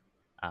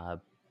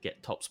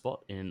get top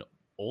spot in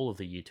all of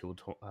the Year 2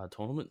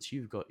 tournaments,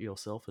 you've got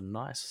yourself a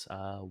nice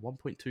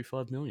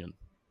 1.25 million.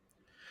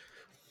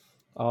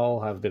 I'll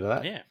have a bit of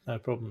that. Yeah. No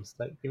problems.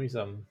 Give me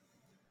some.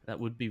 That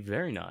would be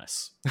very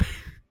nice.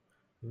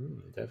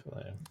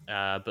 Definitely.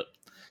 But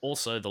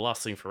also, the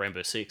last thing for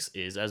Rainbow Six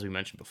is, as we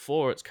mentioned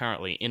before, it's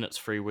currently in its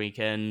free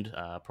weekend.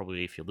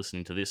 Probably if you're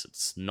listening to this,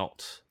 it's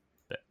not,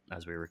 but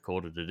as we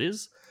recorded, it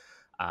is.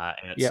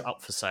 And it's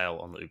up for sale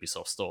on the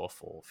Ubisoft store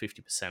for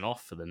 50%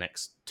 off for the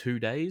next 2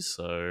 days.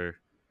 So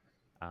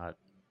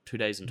 2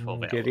 days and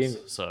 12 Get hours.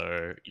 in.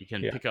 So you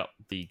can pick up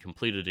the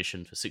complete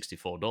edition for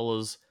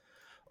 $64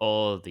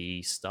 or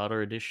the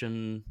starter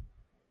edition,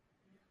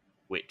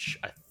 which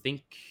I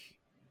think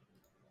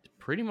is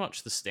pretty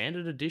much the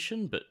standard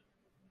edition, but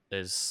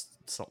there's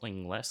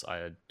something less.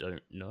 I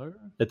don't know.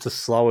 It's a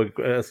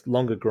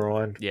longer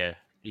grind. Yeah,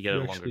 you get a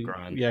longer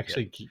grind.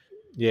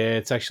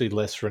 It's actually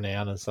less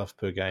renown and stuff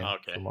per game,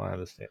 from my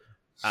understanding.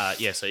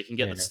 So you can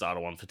get the starter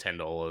one for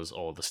 $10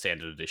 or the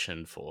standard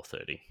edition for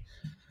 $30.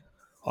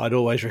 I'd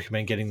always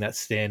recommend getting that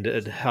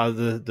standard.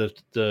 Standard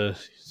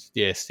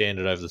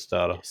over the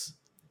starter. Yes.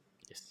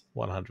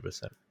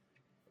 100%.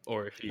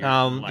 Or if you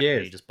like yeah.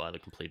 me, just buy the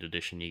complete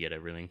edition, you get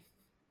everything.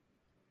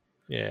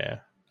 Yeah.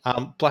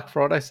 Black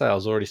Friday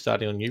sales already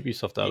starting on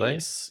Ubisoft, are they?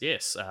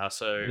 Yes.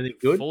 So Anything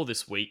good? for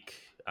this week,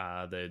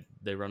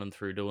 they're running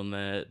through doing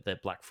their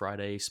Black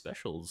Friday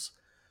specials.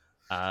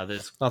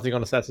 There's, Nothing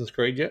on Assassin's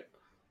Creed yet?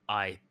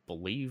 I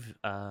believe,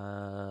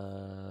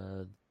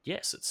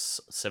 yes,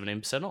 it's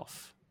 17%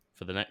 off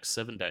for the next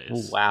 7 days.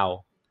 Oh,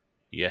 wow.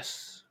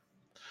 Yes.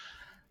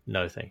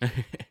 No, thank you.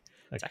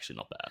 It's actually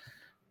not bad.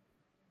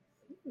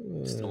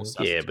 Still Yeah,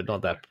 Assassin's but Creed,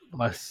 not that.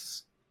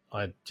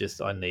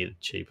 I need it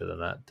cheaper than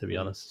that, to be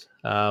honest.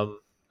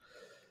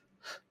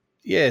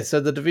 Yeah. So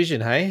the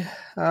Division, hey.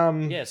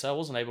 Yeah, so I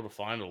wasn't able to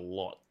find a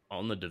lot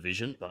on the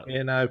Division, but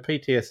Yeah, no.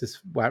 PTS is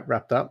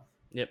wrapped up.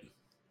 yep.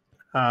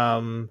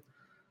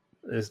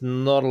 There's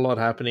not a lot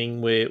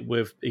happening. We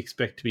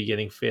expect to be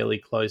getting fairly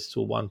close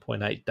to a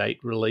 1.8 date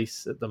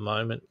release at the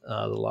moment.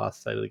 The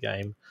last date of the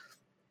game.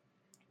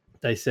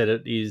 They said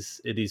it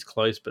is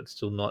close, but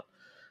still not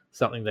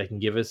something they can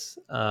give us.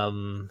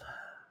 I'd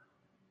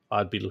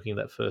be looking at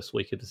that first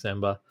week of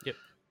December. Yep.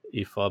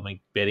 If I'm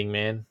a betting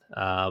man.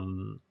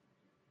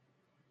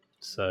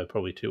 So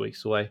probably 2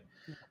 weeks away.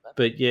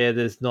 But yeah,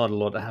 there's not a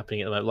lot happening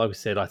at the moment. Like I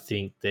said, I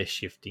think they're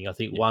shifting. I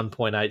think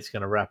 1.8 is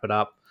going to wrap it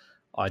up.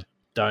 I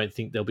don't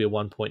think there'll be a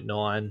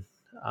 1.9.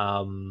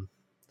 And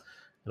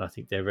I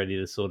think they're ready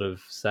to sort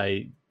of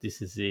say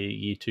this is the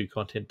year 2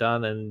 content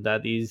done, and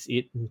that is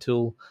it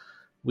until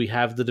we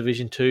have the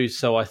Division 2.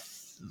 So I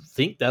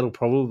think that'll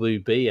probably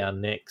be our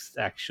next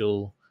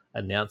actual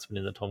announcement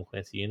in the Tom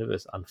Clancy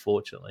universe,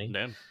 unfortunately.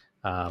 Damn.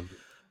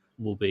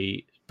 Will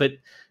be. But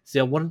see,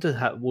 I wanted to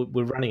have.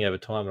 We're running over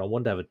time, and I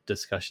wanted to have a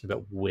discussion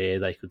about where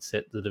they could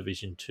set the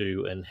Division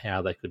 2 and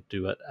how they could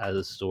do it as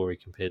a story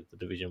compared to the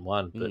Division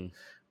 1. But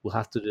we'll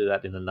have to do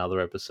that in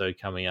another episode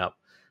coming up,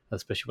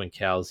 especially when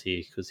Cal's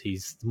here, because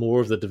he's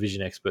more of the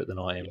Division expert than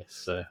I am. Yes.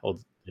 So, or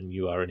than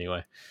you are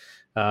anyway.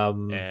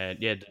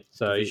 And yeah,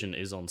 Division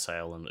is on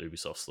sale in the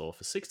Ubisoft store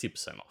for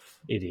 60% off.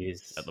 It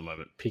is at the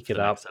moment. Pick for it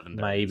the up, next 7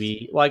 days.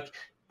 maybe. Like,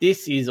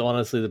 this is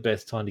honestly the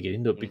best time to get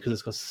into it because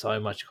it's got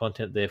so much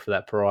content there for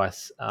that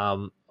price.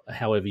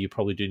 However, you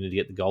probably do need to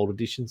get the gold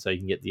edition so you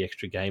can get the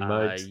extra game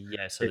modes.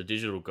 Yeah, so the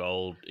digital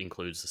gold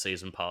includes the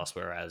season pass,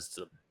 whereas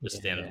the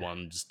standard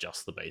one's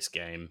just the base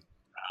game.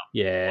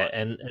 Yeah,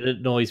 and it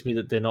annoys me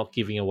that they're not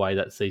giving away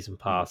that season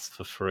pass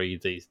for free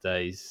these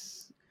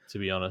days, to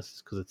be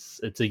honest, because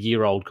it's a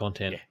year-old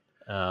content.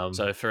 Yeah.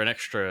 So for an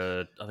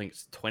extra, I think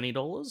it's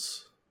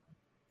 $20,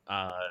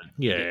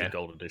 you get the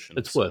gold edition.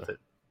 It's worth it.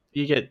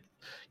 You get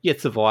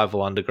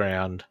Survival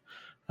Underground,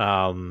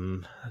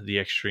 the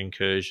extra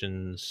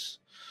incursions.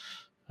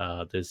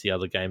 There's the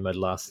other game mode,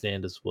 Last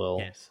Stand, as well.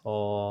 Yes.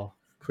 Oh,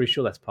 pretty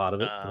sure that's part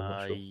of it. But I'm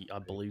not sure. I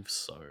believe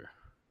so.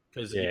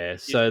 So the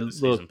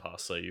season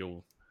pass, so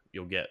you'll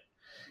get.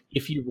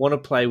 If you want to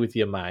play with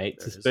your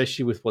mates,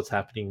 especially with what's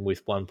happening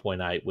with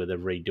 1.8, where they're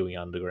redoing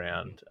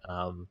Underground,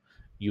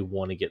 you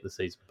want to get the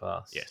season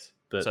pass. Yes.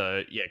 But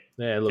so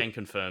look, can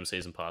confirm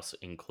season pass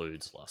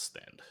includes Last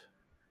Stand.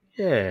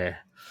 Yeah.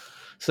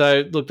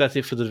 So look, that's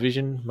it for the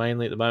Division.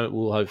 Mainly at the moment,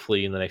 we'll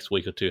hopefully in the next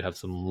week or two have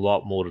some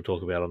lot more to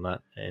talk about on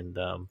that. And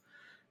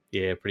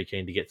pretty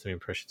keen to get some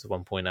impressions of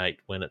 1.8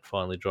 when it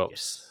finally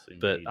drops. Yes,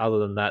 but indeed. other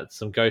than that,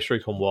 some Ghost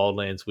Recon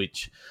Wildlands,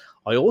 which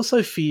I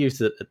also fear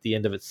is at the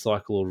end of its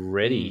cycle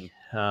already,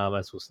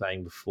 as we were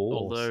saying before.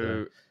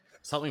 Although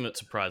something that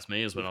surprised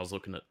me is when I was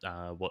looking at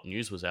what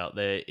news was out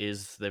there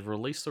is they've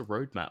released a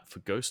roadmap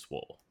for Ghost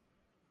War.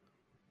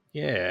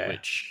 Yeah,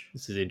 which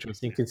this is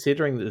interesting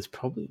considering that there's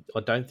probably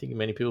I don't think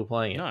many people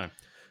playing it.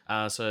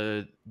 No,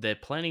 so they're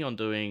planning on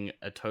doing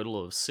a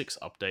total of 6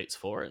 updates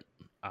for it.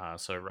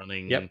 So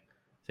running, I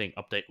think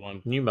update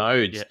 1, new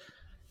modes. Yeah.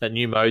 That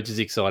new modes is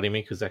exciting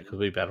me because that could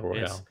be Battle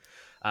Royale.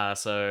 Yes.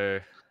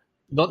 So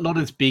not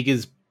as big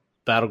as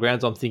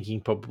Battlegrounds. I'm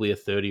thinking probably a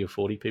 30 or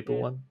 40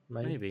 people one,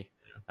 maybe.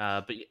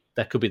 But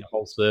that could be the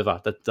whole server.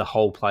 That the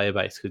whole player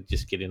base could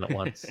just get in at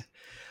once.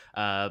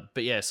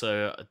 But yeah,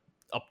 so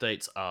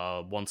updates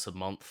are once a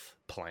month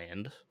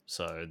planned,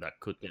 so that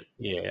could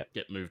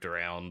get moved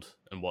around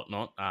and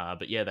whatnot.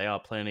 But yeah, they are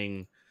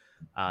planning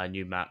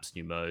new maps,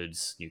 new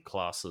modes, new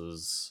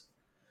classes.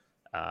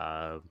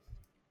 We've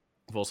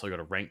also got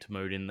a ranked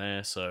mode in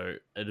there, so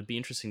it'd be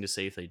interesting to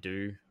see if they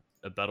do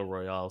a Battle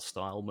Royale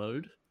style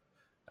mode.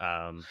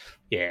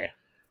 Yeah.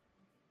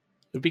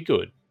 It'd be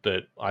good,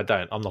 but I'm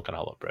not going to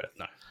hold my breath.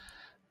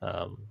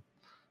 No.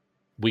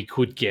 We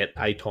could get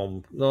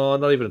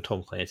not even a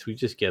Tom Clancy. We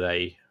just get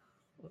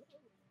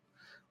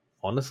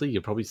honestly,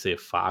 you'll probably see a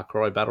Far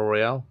Cry Battle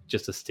Royale,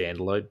 just a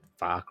standalone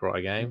Far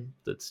Cry game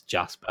that's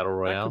just Battle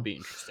Royale. That could be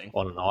interesting.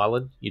 On an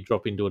island. You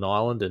drop into an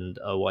island and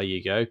away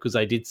you go. Because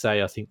they did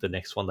say, I think the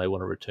next one they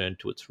want to return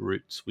to its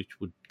roots, which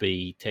would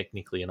be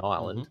technically an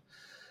island.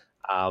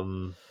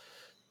 An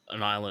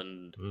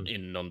island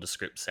in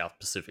nondescript South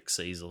Pacific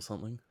Seas or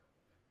something.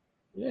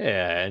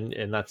 Yeah,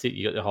 and that's it.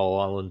 You got the whole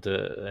island,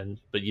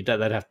 but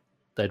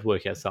they'd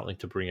work out something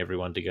to bring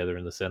everyone together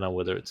in the center,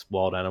 whether it's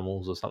wild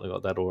animals or something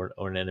like that, or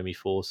an enemy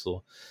force,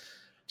 or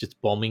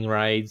just bombing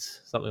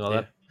raids, something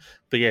like that.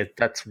 But yeah,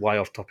 that's way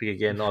off topic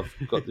again. I've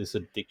got this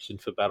addiction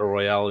for Battle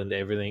Royale and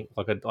everything.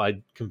 Like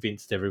I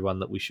convinced everyone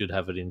that we should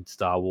have it in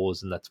Star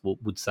Wars, and that's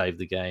what would save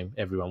the game.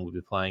 Everyone would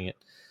be playing it.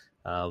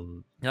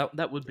 Now,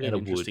 that would be And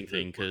an it would, interesting it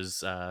thing would.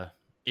 because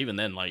even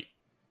then, like,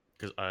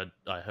 because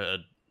I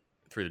heard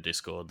through the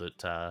Discord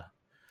that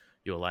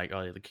you were like,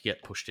 oh, they could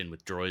get pushed in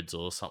with droids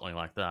or something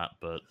like that.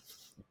 But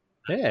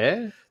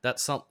Yeah,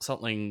 that's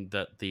something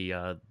that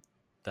the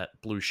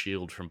that blue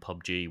shield from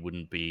PUBG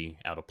wouldn't be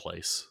out of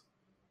place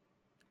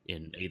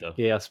in either.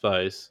 yeah, I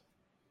suppose.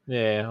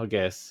 Yeah, I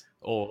guess.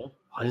 Or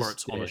I just-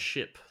 it's on yeah. a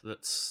ship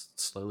that's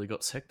slowly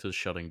got sectors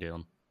shutting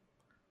down.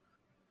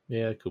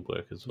 Yeah, it could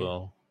work as Yeah.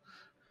 well.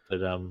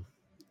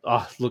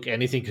 But look,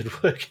 anything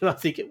could work, and I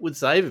think it would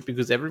save it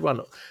because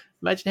everyone.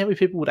 Imagine how many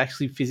people would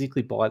actually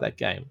physically buy that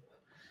game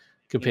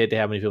compared to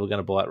how many people are going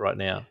to buy it right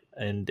now,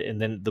 and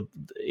then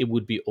it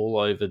would be all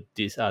over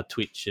this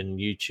Twitch and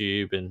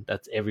YouTube, and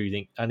that's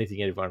everything. Only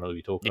thing everyone will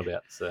be talking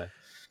about. So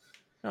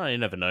Oh, you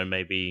never know.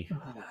 Maybe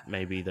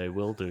they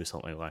will do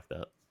something like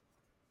that.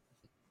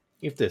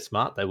 if they're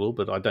smart, they will.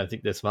 But I don't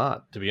think they're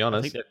smart, to be I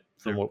honest. think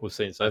From what we've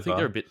seen so I think far,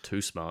 they're a bit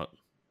too smart.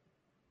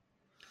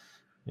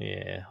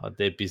 yeah,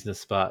 they're business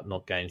smart,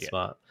 not game Yeah.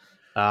 smart.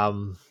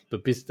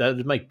 But that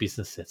would make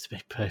business sense,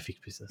 make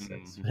perfect business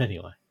sense. Mhm. But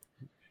anyway,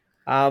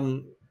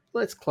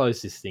 let's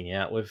close this thing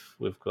out.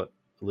 We've got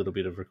a little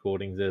bit of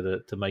recordings there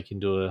to make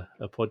into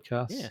a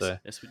podcast. Yes, So,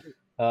 yes, we do.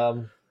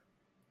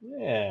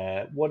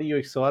 yeah, what are you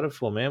excited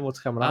for, man? What's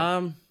coming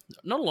up?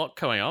 Not a lot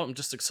coming up. I'm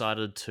just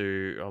excited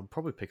to. I'll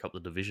probably pick up the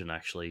Division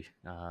actually.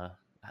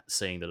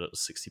 Seeing that it was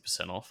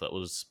 60% off, that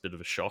was a bit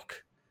of a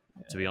shock,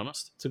 to be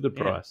honest. It's a good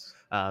yeah. price.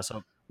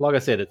 So Like I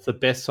said, it's the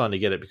best time to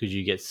get it because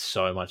you get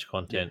so much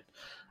content.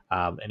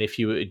 And if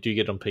you do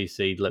get on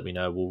PC, let me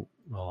know.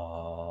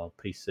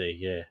 PC,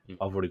 yeah. Mm.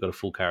 I've already got a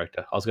full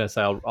character. I was going to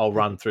say I'll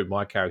run through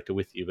my character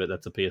with you, but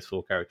that's a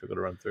PS4 character I've got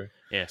to run through.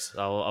 yes,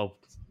 I'll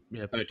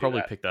Don't do probably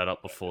that. pick that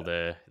up before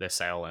their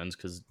sale ends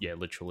because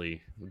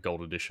literally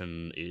Gold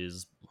Edition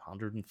is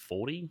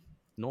 140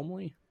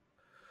 normally.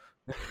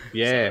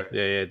 Yeah, So,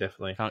 yeah,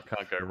 definitely. Can't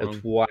go wrong.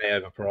 It's way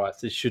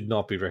overpriced. It should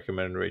not be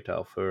recommended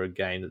retail for a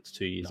game that's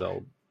 2 years No.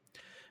 old.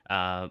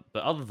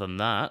 But other than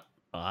that,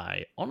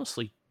 I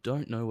honestly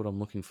don't know what I'm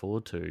looking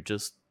forward to.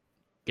 Just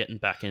getting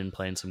back in,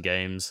 playing some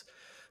games.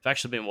 I've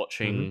actually been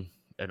watching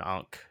an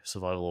Ark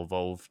Survival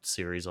Evolved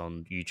series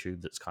on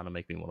YouTube that's kind of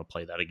making me want to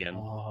play that again.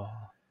 Oh,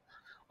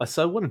 I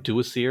so want to do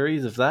a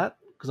series of that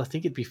because I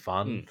think it'd be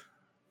fun,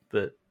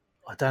 but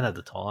I don't have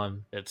the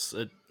time. It's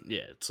a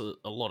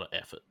lot of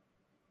effort.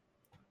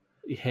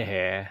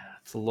 Yeah,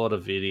 it's a lot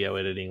of video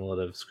editing, a lot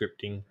of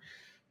scripting,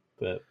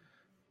 but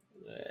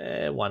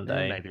one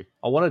day Maybe.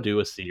 I want to do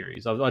a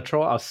series.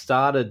 I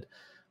started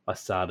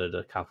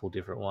a couple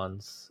different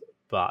ones,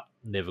 but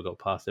never got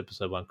past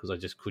episode 1 because I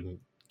just couldn't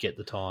get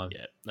the time.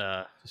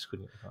 Yeah. Just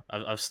couldn't get the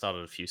time. I've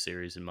started a few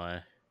series in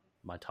my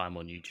time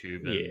on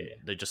YouTube, and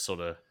they just sort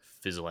of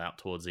fizzle out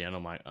towards the end.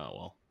 I'm like, oh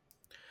well.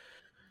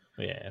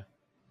 Yeah.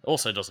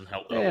 Also, doesn't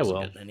help that I Yeah, wasn't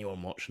well. getting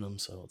anyone watching them,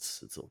 so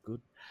it's all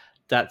good.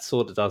 That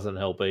sort of doesn't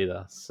help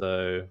either.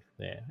 So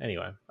yeah.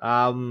 Anyway,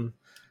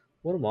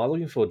 what am I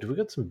looking for? We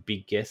got some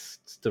big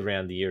guests to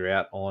round the year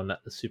out on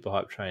the Super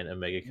Hype Train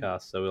and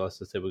Megacast. So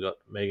as I said, we've got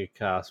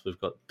Megacast, we've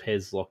got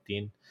Pez locked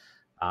in.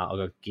 I've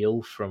got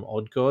Gil from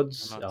Odd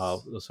Gods.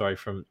 Nice.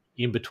 From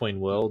In Between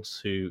Worlds,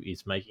 who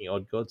is making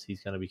Odd Gods.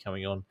 He's going to be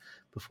coming on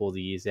before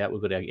the year's out.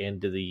 We've got our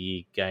end of the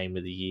year, game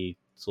of the year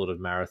sort of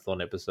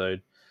marathon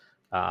episode.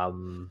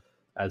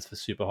 As for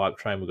Super Hype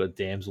Train, we've got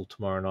Damsel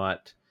tomorrow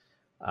night.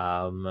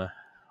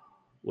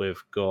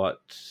 We've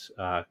got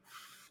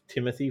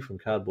Timothy from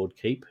Cardboard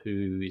Keep,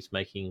 who is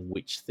making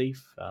Witch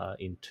Thief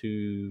in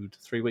 2 to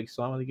 3 weeks'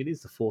 time, I think it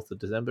is, the 4th of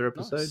December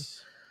episode.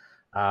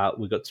 Nice.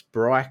 We've got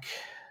Sprike,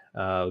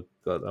 got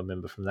a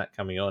member from that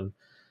coming on.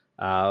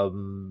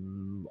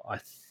 I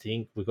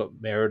think we've got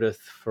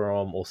Meredith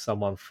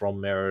someone from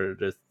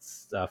Meredith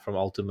from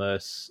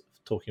Ultimerse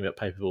talking about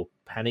Paperboy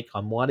Panic.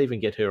 I might even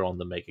get her on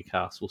the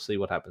Megacast. We'll see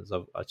what happens.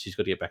 She's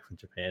got to get back from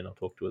Japan. I'll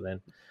talk to her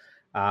then.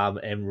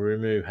 And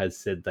Rumu has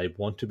said they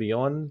want to be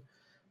on,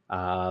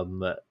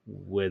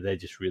 where they're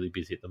just really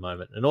busy at the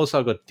moment. And also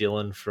I've got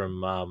Dylan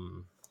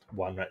from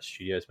One Rat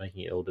Studios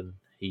making Elden.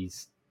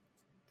 He's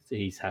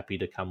happy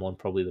to come on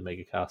probably the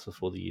Megacast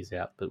before the year's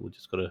out, but we've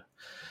just got to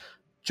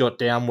jot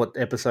down what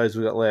episodes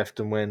we got left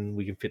and when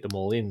we can fit them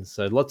all in.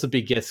 So lots of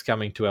big guests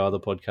coming to our other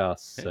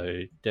podcasts. Yeah.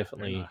 So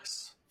definitely Very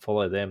nice.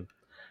 follow them.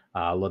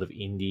 A lot of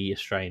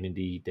Australian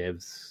indie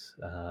devs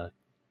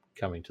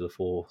coming to the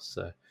fore.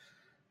 So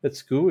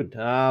that's good.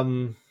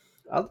 Other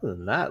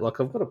than that, like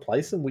I've got to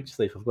play some Witch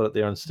Thief. I've got it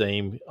there on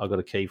Steam. I've got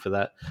a key for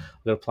that.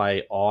 I've got to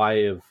play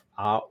Eye of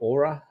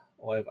Ara,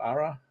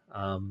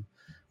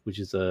 which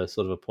is a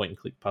sort of a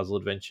point-and-click puzzle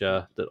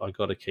adventure that I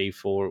got a key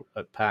for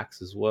at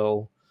PAX as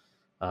well.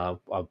 I'm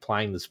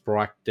playing the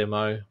Sprite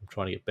demo. I'm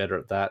trying to get better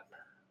at that,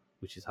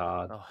 which is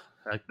hard. Oh,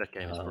 that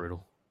game is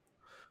brutal.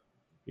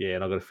 Yeah,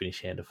 and I've got to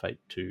finish Hand of Fate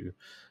 2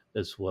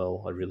 as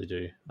well. I really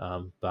do.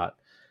 But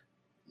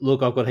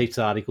look, I've got heaps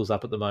of articles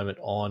up at the moment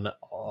on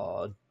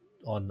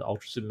on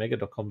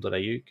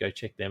ultrasupermega.com.au. Go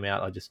check them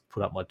out. I just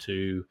put up my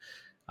 2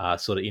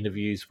 sort of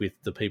interviews with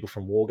the people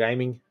from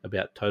Wargaming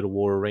about Total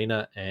War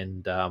Arena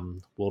and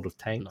World of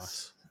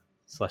Tanks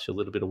 / a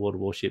little bit of World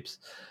of Warships.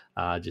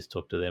 Just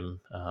talked to them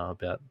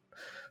about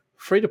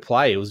free to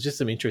play. It was just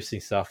some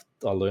interesting stuff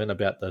I learned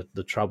about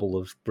the trouble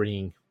of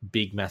bringing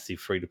big, massive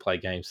free to play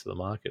games to the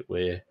market,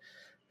 where,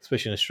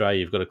 especially in Australia,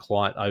 you've got a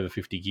client over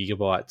 50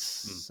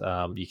 gigabytes.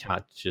 You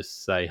can't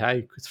just say,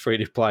 "Hey, it's free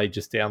to play.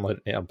 Just download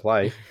it now and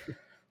play."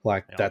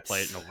 Like I'll that's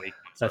play it in a week.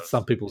 that's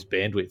some people's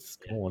bandwidth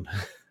gone.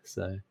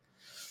 So,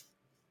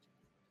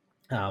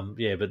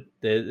 but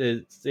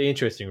it's an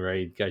interesting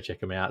read. Go check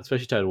them out,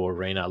 especially Total War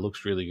Arena. It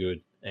looks really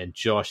good. And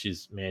Josh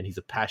he's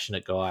a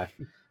passionate guy.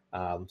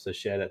 So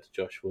shout out to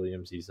Josh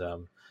Williams.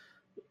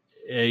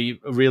 He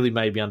really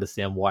made me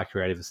understand why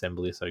Creative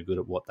Assembly is so good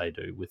at what they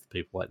do with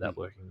people like that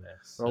working there.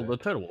 So, Well, the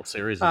Total War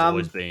series has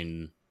always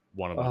been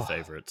one of my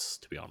favorites,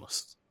 to be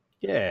honest.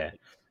 Yeah.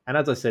 And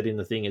as I said in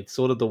the thing, it's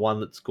sort of the one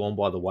that's gone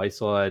by the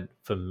wayside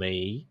for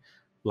me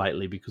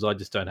lately because I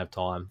just don't have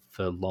time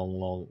for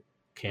long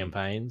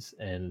campaigns.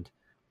 And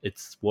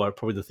it's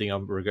probably the thing I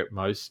regret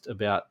most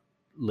about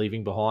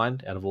leaving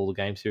behind out of all the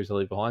game series I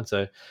leave behind.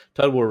 So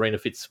Total War Arena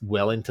fits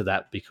well into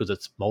that because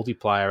it's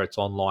multiplayer, it's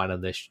online,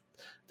 and they're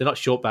not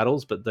short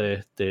battles, but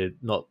they're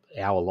not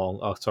hour long.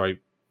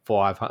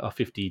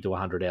 50 to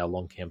 100 hour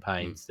long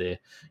campaigns. They're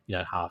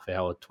half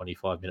hour,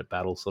 25-minute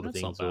battles sort of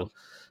That's things. not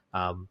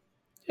Or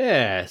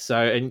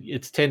so and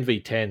it's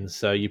 10v10,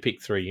 so you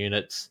pick 3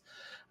 units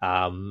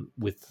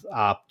with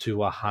up to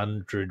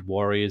 100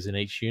 warriors in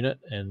each unit,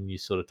 and you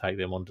sort of take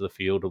them onto the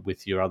field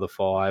with your other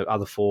 4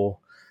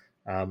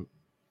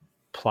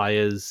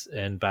 players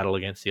and battle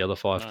against the other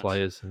 5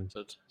 players, and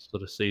sort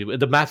of see.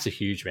 The maps are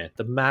huge, man.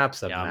 The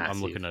maps are massive.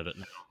 I'm looking at it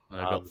now.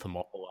 I got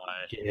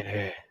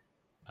Thermopylae,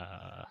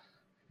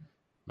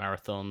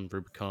 Marathon,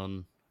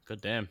 Rubicon.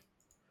 God damn.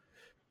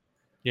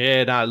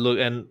 Yeah, no, look,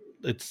 and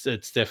it's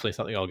definitely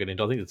something I'll get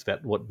into. I think it's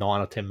about 9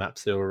 or 10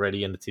 maps there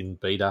already, and it's in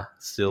beta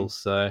still.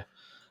 So,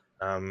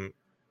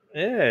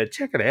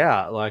 check it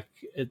out. Like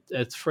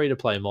it's free to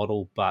play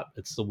model, but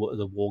it's the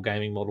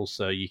wargaming model,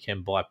 so you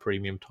can buy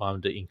premium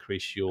time to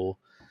increase your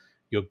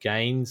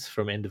gains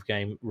from end of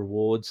game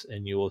rewards,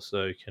 and you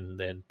also can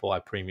then buy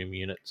premium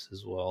units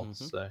as well.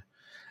 So,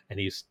 and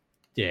it's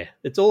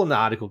all in the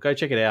article. Go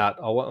check it out.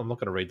 I'm not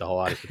going to read the whole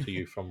article to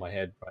you from my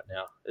head right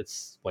now.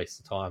 It's a waste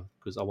of time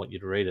because I want you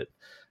to read it.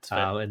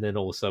 And then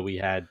also we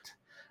had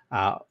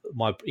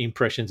my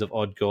impressions of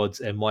Odd Gods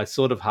and my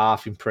sort of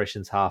half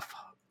impressions, half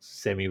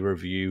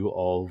semi-review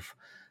of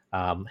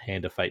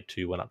Hand of Fate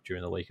 2 went up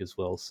during the week as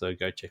well. So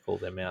go check all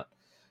them out.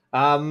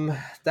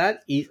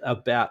 That is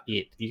about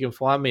it. You can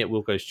find me at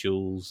Wilco's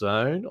Chill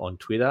Zone on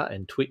Twitter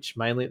and Twitch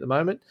mainly at the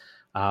moment.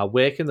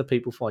 Where can the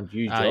people find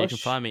you, Josh? You can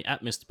find me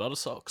at Mr.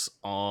 Buttersocks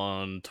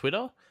on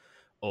Twitter,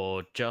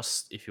 or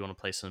just if you want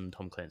to play some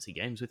Tom Clancy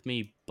games with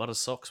me,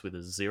 Buttersocks with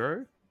a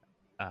 0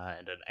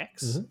 and an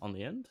X on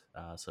the end.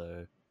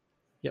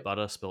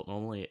 Butter spelt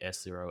normally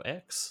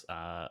S0X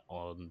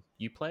on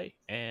Uplay,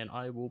 and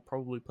I will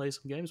probably play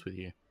some games with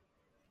you.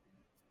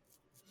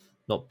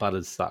 Not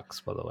Butters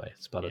Sucks, by the way.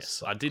 It's Butters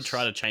Sucks. I did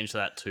try to change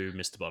that to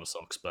Mr.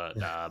 Buttersocks, but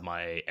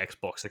my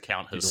Xbox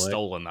account has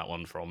stolen that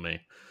one from me.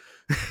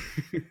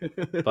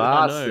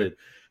 Bastard.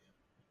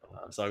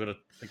 So I've got to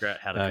figure out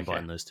how to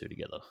combine those two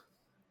together.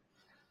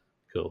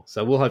 Cool.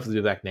 So we'll hopefully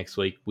be back next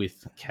week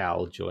with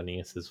Cal joining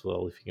us as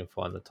well, if you can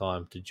find the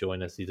time to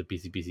join us. He's a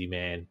busy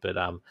man. But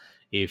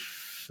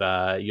if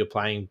you're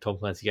playing Tom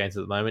Clancy games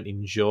at the moment,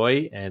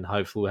 enjoy, and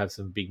hopefully we'll have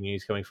some big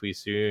news coming for you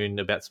soon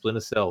about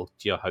Splinter Cell.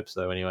 Gee, I hope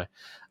so anyway.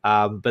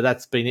 But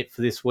that's been it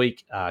for this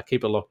week.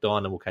 Keep it locked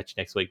on, and we'll catch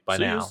you next week. Bye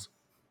now.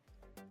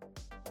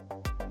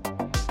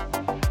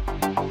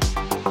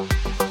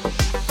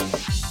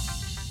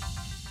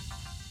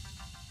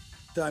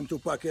 Time to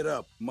pack it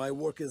up. My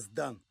work is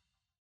done.